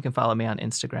Killjoy, and you can follow me on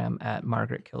Instagram at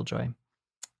Margaret Killjoy.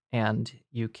 And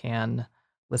you can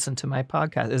listen to my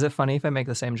podcast. Is it funny if I make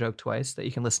the same joke twice, that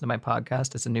you can listen to my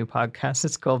podcast? It's a new podcast.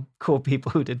 It's called Cool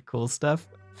People Who Did Cool Stuff.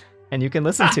 And you can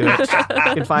listen to it.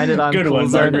 You can find it on Cool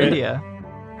Zone Media.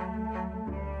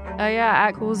 Oh yeah,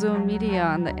 at Cool Zone Media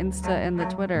on the Insta and the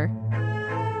Twitter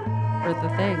for the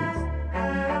things.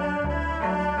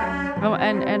 Oh,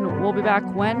 and we'll be back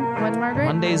when, Margaret?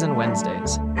 Mondays and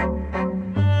Wednesdays.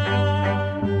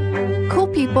 Cool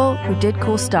People Who Did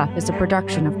Cool Stuff is a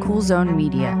production of Cool Zone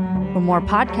Media. For more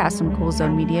podcasts from Cool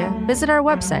Zone Media, visit our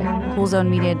website,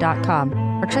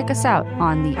 coolzonemedia.com, or check us out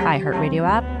on the iHeartRadio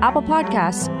app, Apple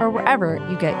Podcasts, or wherever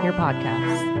you get your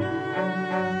podcasts.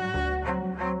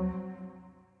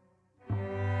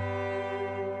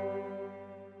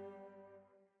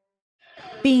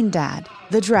 Bean Dad,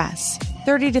 The Dress,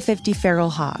 30 to 50 Feral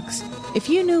Hogs. If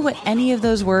you knew what any of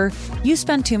those were, you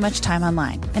spend too much time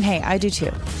online. And hey, I do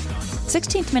too.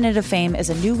 16th Minute of Fame is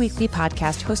a new weekly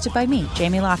podcast hosted by me,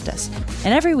 Jamie Loftus.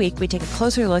 And every week we take a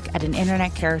closer look at an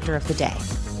internet character of the day.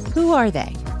 Who are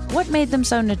they? What made them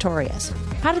so notorious?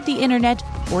 How did the internet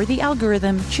or the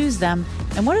algorithm choose them?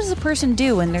 And what does a person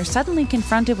do when they're suddenly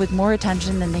confronted with more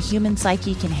attention than the human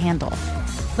psyche can handle?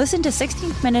 Listen to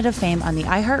 16th Minute of Fame on the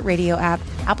iHeartRadio app,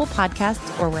 Apple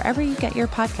Podcasts, or wherever you get your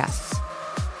podcasts.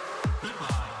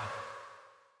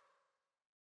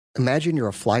 Imagine you're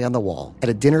a fly on the wall at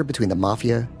a dinner between the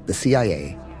Mafia, the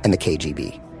CIA, and the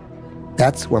KGB.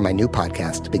 That's where my new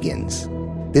podcast begins.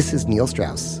 This is Neil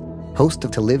Strauss, host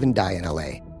of To Live and Die in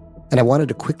LA, and I wanted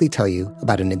to quickly tell you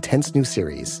about an intense new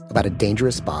series about a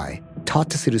dangerous spy taught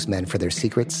to seduce men for their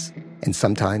secrets and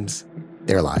sometimes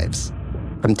their lives.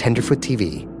 From Tenderfoot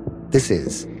TV, this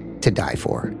is To Die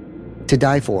For. To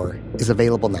Die For is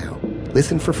available now.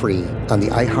 Listen for free on the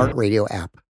iHeartRadio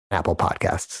app, Apple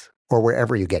Podcasts, or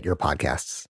wherever you get your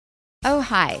podcasts. Oh,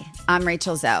 hi, I'm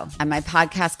Rachel Zoe, and my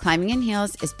podcast, Climbing in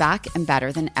Heels, is back and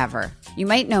better than ever. You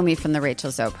might know me from the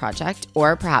Rachel Zoe Project,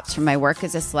 or perhaps from my work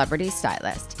as a celebrity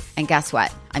stylist. And guess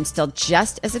what? I'm still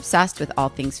just as obsessed with all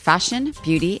things fashion,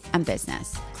 beauty, and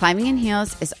business. Climbing in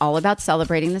Heels is all about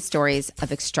celebrating the stories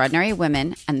of extraordinary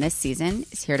women, and this season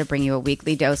is here to bring you a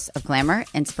weekly dose of glamour,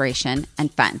 inspiration,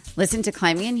 and fun. Listen to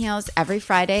Climbing in Heels every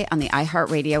Friday on the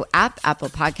iHeartRadio app, Apple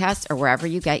Podcasts, or wherever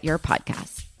you get your podcasts.